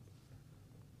alone.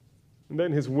 And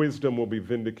then his wisdom will be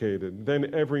vindicated.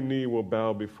 Then every knee will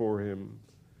bow before him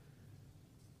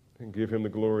and give him the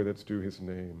glory that's due his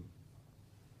name.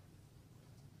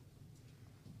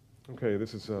 Okay,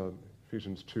 this is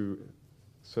Ephesians 2,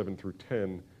 7 through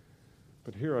 10.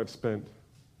 But here I've spent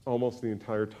almost the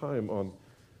entire time on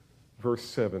verse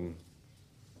 7.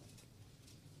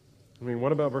 I mean,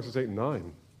 what about verses 8 and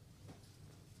 9?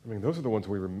 I mean, those are the ones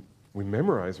we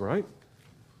memorize, right?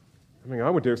 I mean, I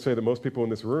would dare say that most people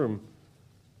in this room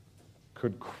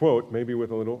could quote, maybe with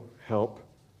a little help,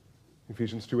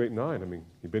 Ephesians 2, 8, and 9. I mean,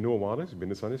 you've been to Awanas, you've been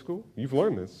to Sunday school, you've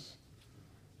learned this.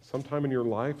 Sometime in your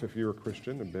life, if you're a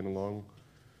Christian and been along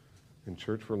in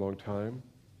church for a long time.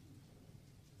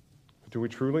 But do we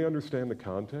truly understand the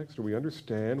context? Do we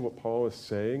understand what Paul is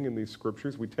saying in these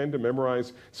scriptures? We tend to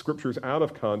memorize scriptures out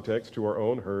of context to our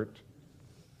own hurt.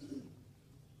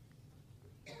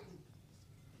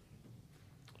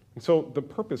 And so the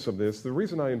purpose of this, the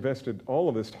reason I invested all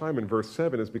of this time in verse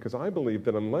 7 is because I believe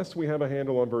that unless we have a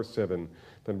handle on verse 7,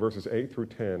 then verses 8 through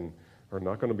 10 are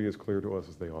not going to be as clear to us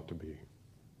as they ought to be.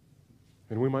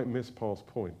 And we might miss Paul's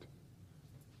point.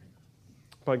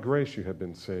 By grace you have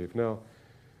been saved. Now,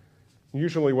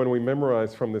 usually when we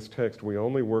memorize from this text, we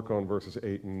only work on verses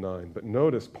 8 and 9. But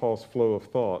notice Paul's flow of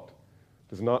thought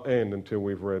does not end until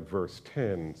we've read verse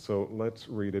 10. So let's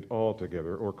read it all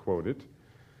together, or quote it.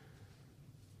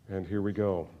 And here we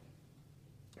go.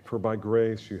 For by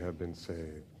grace you have been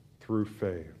saved, through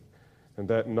faith, and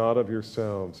that not of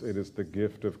yourselves, it is the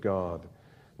gift of God,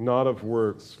 not of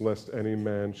works, lest any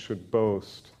man should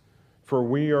boast. For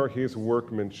we are his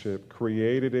workmanship,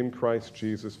 created in Christ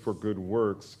Jesus for good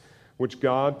works, which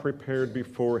God prepared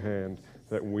beforehand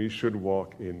that we should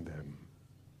walk in them.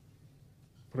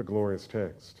 What a glorious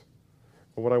text.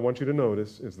 But what I want you to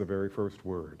notice is the very first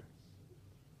word,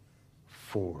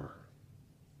 for.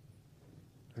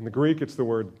 In the Greek, it's the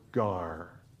word gar.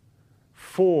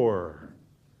 For.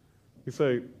 You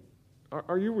say,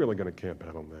 are you really going to camp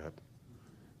out on that?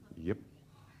 Yep.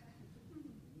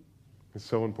 It's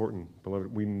so important,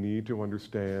 beloved. We need to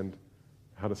understand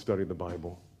how to study the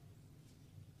Bible.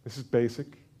 This is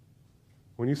basic.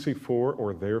 When you see for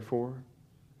or therefore,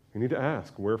 you need to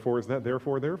ask, wherefore is that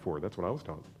therefore? That's what I was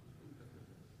taught.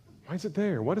 Why is it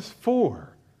there? What is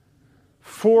for?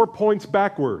 4 points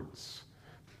backwards.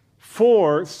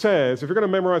 For says, if you're going to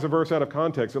memorize a verse out of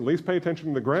context, at least pay attention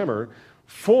to the grammar.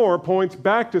 For points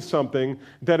back to something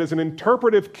that is an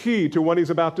interpretive key to what he's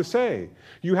about to say.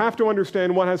 You have to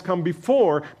understand what has come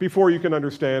before you can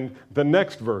understand the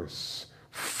next verse.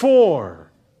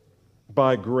 For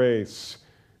by grace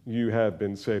you have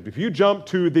been saved. If you jump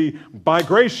to the by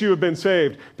grace you have been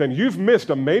saved, then you've missed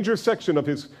a major section of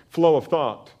his flow of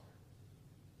thought,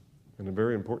 and a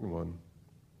very important one.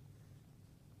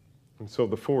 And so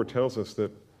the for tells us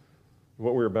that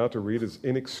what we're about to read is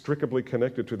inextricably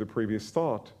connected to the previous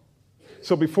thought.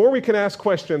 So before we can ask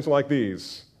questions like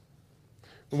these,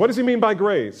 what does he mean by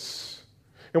grace?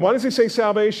 And why does he say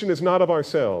salvation is not of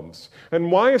ourselves?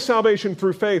 And why is salvation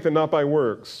through faith and not by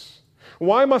works?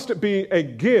 Why must it be a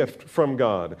gift from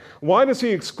God? Why does he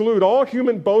exclude all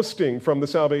human boasting from the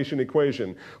salvation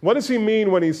equation? What does he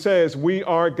mean when he says we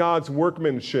are God's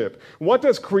workmanship? What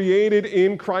does created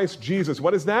in Christ Jesus,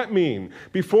 what does that mean?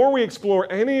 Before we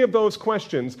explore any of those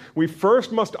questions, we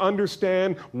first must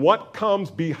understand what comes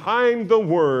behind the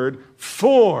word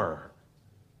for.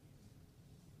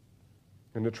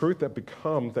 And the truth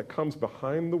that comes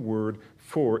behind the word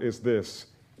for is this: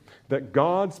 that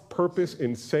God's purpose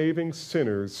in saving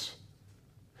sinners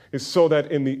is so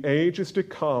that in the ages to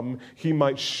come, he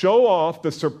might show off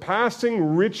the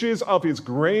surpassing riches of his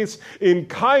grace in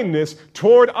kindness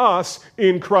toward us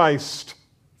in Christ.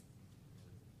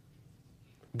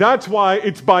 That's why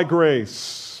it's by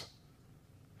grace.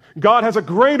 God has a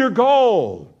greater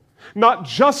goal, not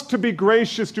just to be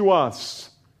gracious to us,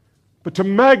 but to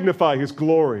magnify his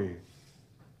glory.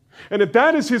 And if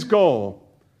that is his goal,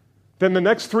 then the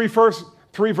next three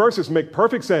verses make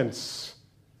perfect sense.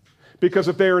 Because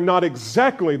if they are not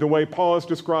exactly the way Paul has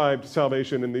described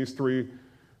salvation in these 3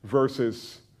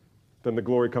 verses, then the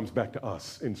glory comes back to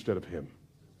us instead of him.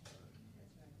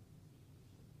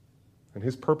 And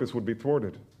his purpose would be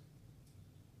thwarted.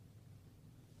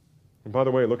 And by the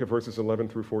way, look at verses 11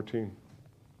 through 14.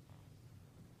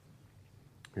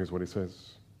 Here's what he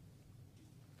says.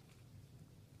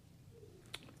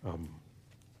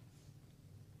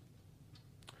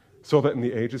 So that in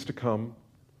the ages to come,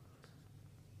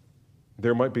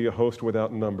 there might be a host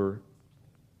without number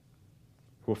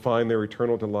who will find their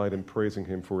eternal delight in praising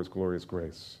him for his glorious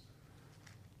grace.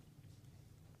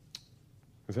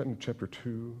 Is that in chapter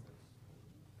 2?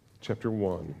 Chapter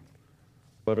 1,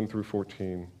 11 through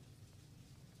 14.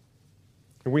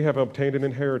 And we have obtained an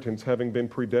inheritance, having been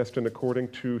predestined according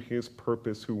to his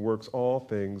purpose, who works all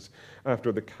things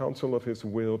after the counsel of his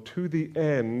will, to the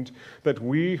end that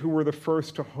we who were the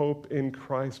first to hope in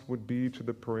Christ would be to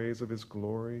the praise of his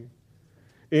glory.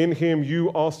 In him you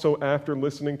also, after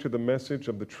listening to the message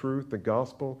of the truth, the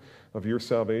gospel of your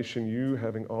salvation, you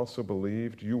having also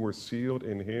believed, you were sealed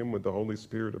in him with the Holy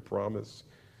Spirit of promise,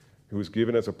 who was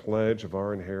given as a pledge of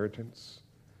our inheritance,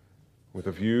 with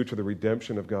a view to the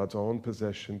redemption of God's own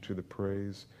possession to the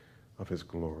praise of his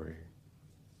glory.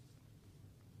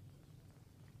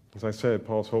 As I said,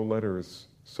 Paul's whole letter is,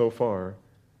 so far,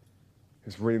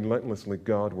 is relentlessly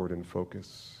Godward in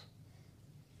focus.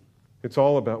 It's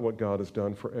all about what God has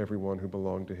done for everyone who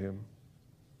belonged to him.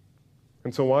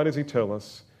 And so why does he tell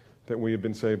us that we have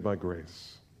been saved by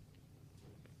grace?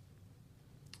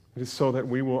 It is so that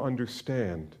we will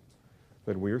understand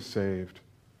that we are saved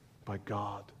by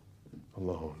God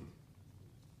alone.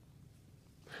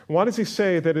 Why does he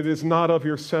say that it is not of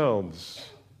yourselves?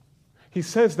 He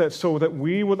says that so that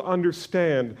we will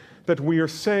understand that we are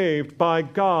saved by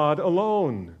God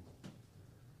alone.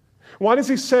 Why does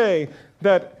he say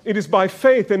that it is by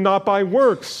faith and not by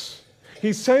works?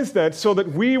 He says that so that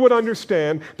we would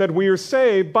understand that we are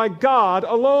saved by God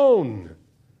alone.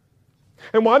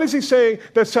 And why does he say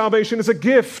that salvation is a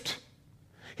gift?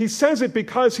 He says it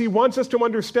because he wants us to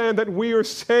understand that we are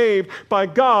saved by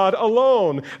God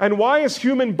alone. And why is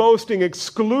human boasting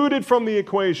excluded from the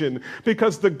equation?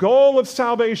 Because the goal of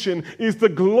salvation is the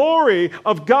glory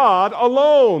of God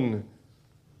alone.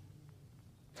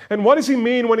 And what does he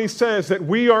mean when he says that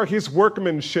we are his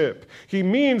workmanship? He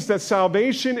means that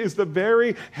salvation is the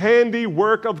very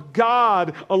handiwork of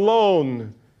God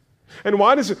alone. And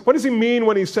what does he mean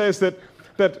when he says that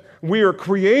we are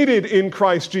created in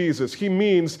Christ Jesus? He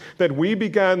means that we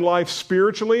began life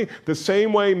spiritually the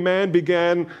same way man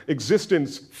began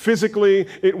existence physically.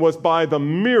 It was by the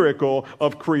miracle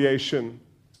of creation.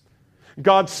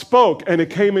 God spoke and it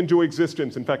came into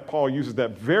existence. In fact, Paul uses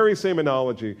that very same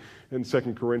analogy in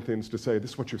 2 Corinthians to say,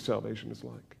 this is what your salvation is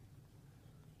like.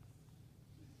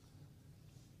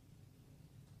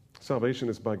 Salvation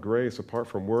is by grace apart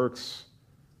from works,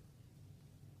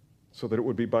 so that it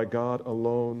would be by God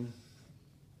alone,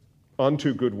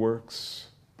 unto good works.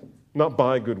 Not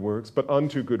by good works, but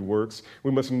unto good works.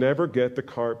 We must never get the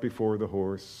cart before the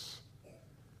horse.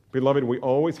 Beloved, we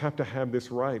always have to have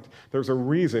this right. There's a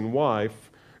reason why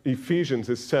Ephesians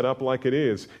is set up like it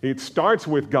is. It starts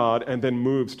with God and then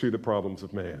moves to the problems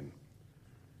of man.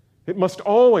 It must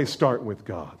always start with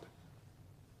God.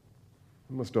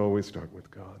 It must always start with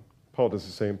God. Paul does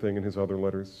the same thing in his other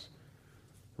letters.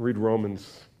 Read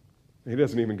Romans. He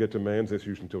doesn't even get to man's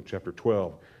issues until chapter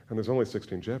 12, and there's only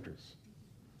 16 chapters.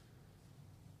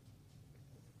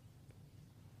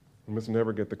 We must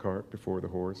never get the cart before the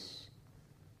horse.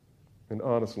 And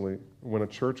honestly, when a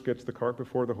church gets the cart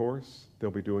before the horse,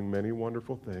 they'll be doing many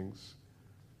wonderful things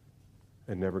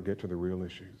and never get to the real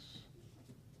issues.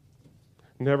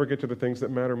 Never get to the things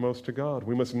that matter most to God.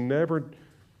 We must never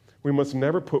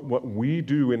put what we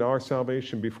do in our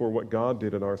salvation before what God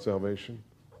did in our salvation.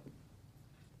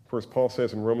 For as Paul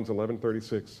says in Romans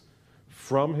 11:36,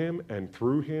 from him and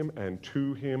through him and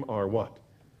to him are what?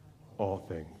 All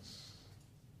things.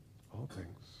 All things.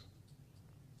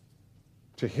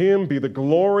 To him be the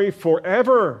glory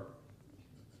forever.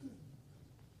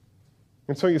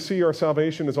 And so you see, our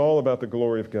salvation is all about the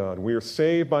glory of God. We are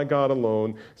saved by God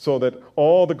alone, so that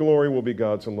all the glory will be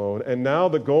God's alone. And now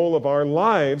the goal of our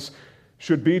lives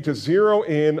should be to zero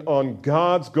in on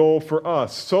God's goal for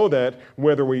us, so that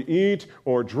whether we eat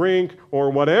or drink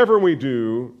or whatever we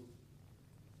do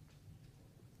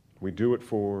it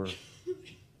for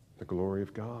the glory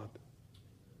of God.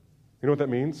 You know what that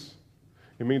means?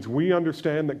 It means we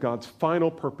understand that God's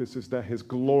final purpose is that his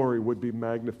glory would be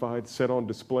magnified, set on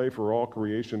display for all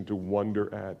creation to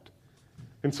wonder at.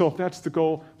 And so if that's the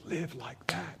goal, live like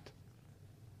that.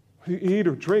 How you eat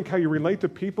or drink, how you relate to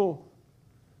people,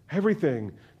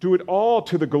 everything. Do it all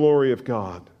to the glory of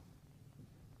God.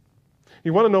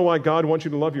 You want to know why God wants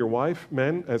you to love your wife,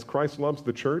 men, as Christ loves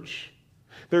the church?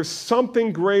 There's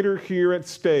something greater here at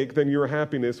stake than your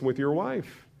happiness with your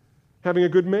wife, having a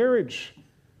good marriage.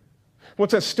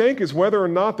 What's at stake is whether or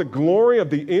not the glory of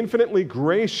the infinitely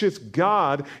gracious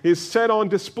God is set on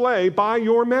display by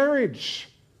your marriage.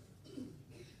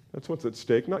 That's what's at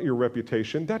stake, not your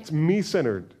reputation. That's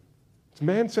me-centered. It's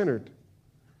man-centered.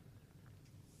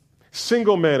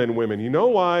 Single men and women, you know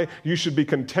why you should be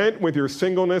content with your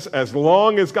singleness as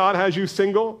long as God has you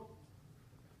single?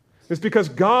 It's because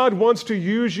God wants to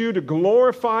use you to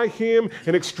glorify him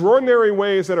in extraordinary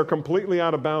ways that are completely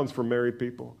out of bounds for married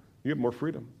people. You have more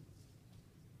freedom.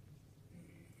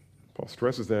 Paul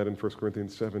stresses that in 1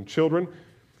 Corinthians 7. Children,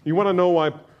 you want to know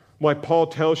why Paul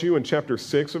tells you in chapter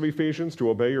 6 of Ephesians to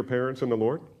obey your parents in the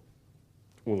Lord?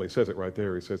 Well, he says it right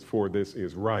there. He says, for this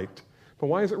is right. But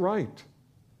why is it right?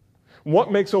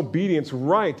 What makes obedience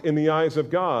right in the eyes of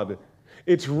God?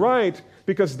 It's right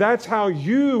because that's how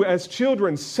you as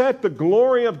children set the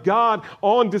glory of God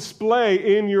on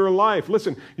display in your life.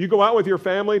 Listen, you go out with your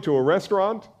family to a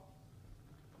restaurant,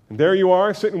 and there you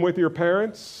are sitting with your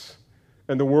parents,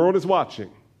 and the world is watching.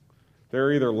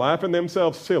 They're either laughing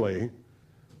themselves silly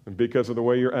because of the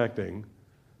way you're acting,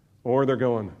 or they're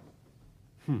going,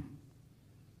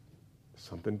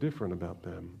 something different about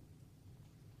them.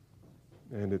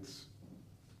 And it's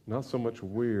not so much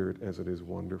weird as it is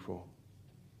wonderful.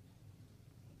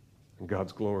 And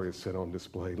God's glory is set on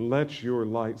display. Let your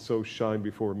light so shine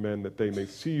before men that they may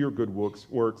see your good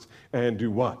works and do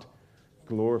what?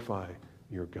 Glorify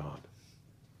your God.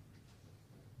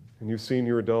 And you've seen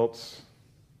your adults.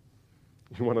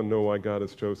 You want to know why God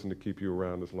has chosen to keep you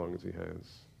around as long as he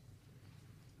has.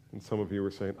 And some of you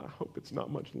are saying, I hope it's not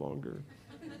much longer.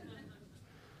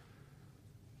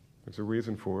 There's a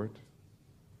reason for it.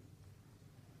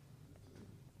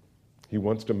 He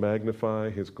wants to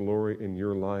magnify his glory in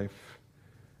your life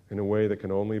in a way that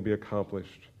can only be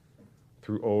accomplished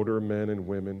through older men and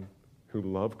women who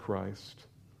love Christ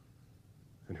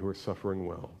and who are suffering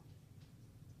well.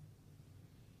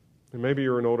 And maybe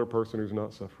you're an older person who's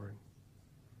not suffering.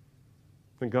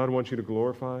 And God wants you to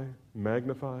glorify,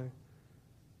 magnify,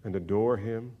 and adore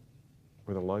him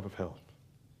with a life of health.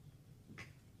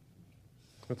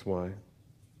 That's why.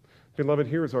 Beloved,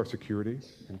 here is our security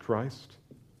in Christ.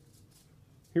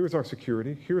 Here's our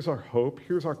security. Here's our hope.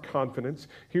 Here's our confidence.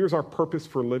 Here's our purpose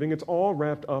for living. It's all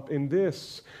wrapped up in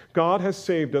this. God has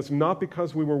saved us not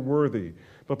because we were worthy,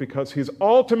 but because his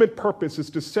ultimate purpose is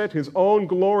to set his own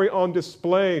glory on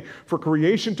display for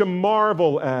creation to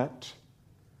marvel at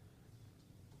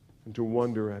and to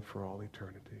wonder at for all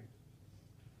eternity.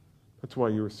 That's why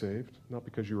you were saved, not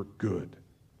because you were good,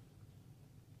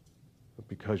 but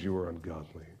because you were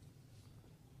ungodly.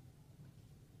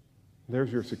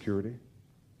 There's your security.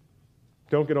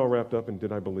 Don't get all wrapped up in,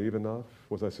 did I believe enough?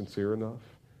 Was I sincere enough?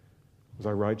 Was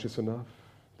I righteous enough?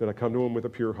 Did I come to him with a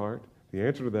pure heart? The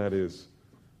answer to that is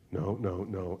no, no,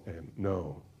 no, and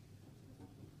no.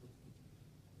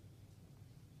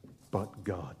 But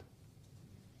God.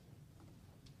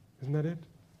 Isn't that it?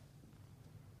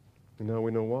 And now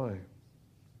we know why.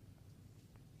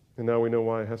 And now we know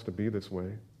why it has to be this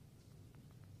way.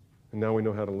 And now we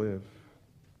know how to live.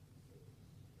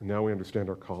 And now we understand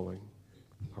our calling,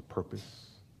 our purpose.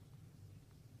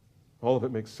 All of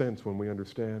it makes sense when we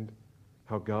understand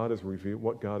how God has revealed,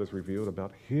 what God has revealed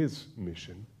about his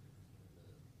mission.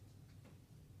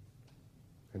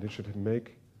 And it should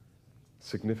make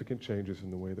significant changes in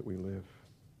the way that we live.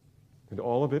 And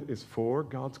all of it is for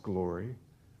God's glory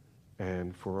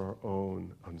and for our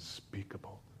own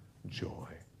unspeakable joy.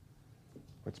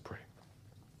 Let's pray.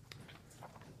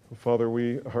 Father,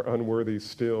 we are unworthy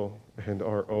still, and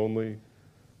our only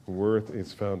worth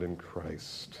is found in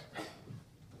Christ.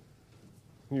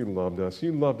 You loved us.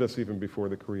 You loved us even before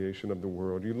the creation of the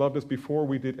world. You loved us before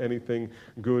we did anything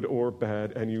good or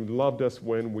bad, and you loved us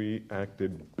when we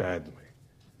acted badly.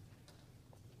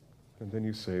 And then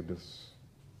you saved us.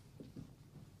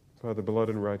 By the blood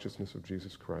and righteousness of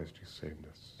Jesus Christ, you saved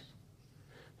us.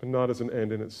 But not as an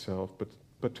end in itself,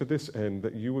 but to this end,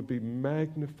 that you would be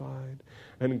magnified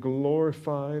and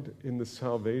glorified in the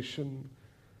salvation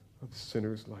of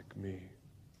sinners like me.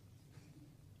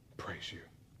 Praise you.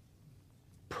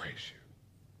 Praise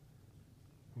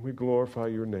you. We glorify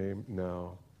your name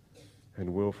now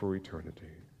and will for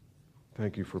eternity.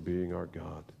 Thank you for being our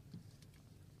God.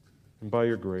 And by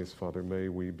your grace, Father, may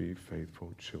we be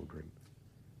faithful children.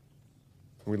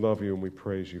 We love you and we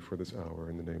praise you for this hour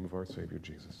in the name of our Savior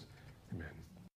Jesus. Amen.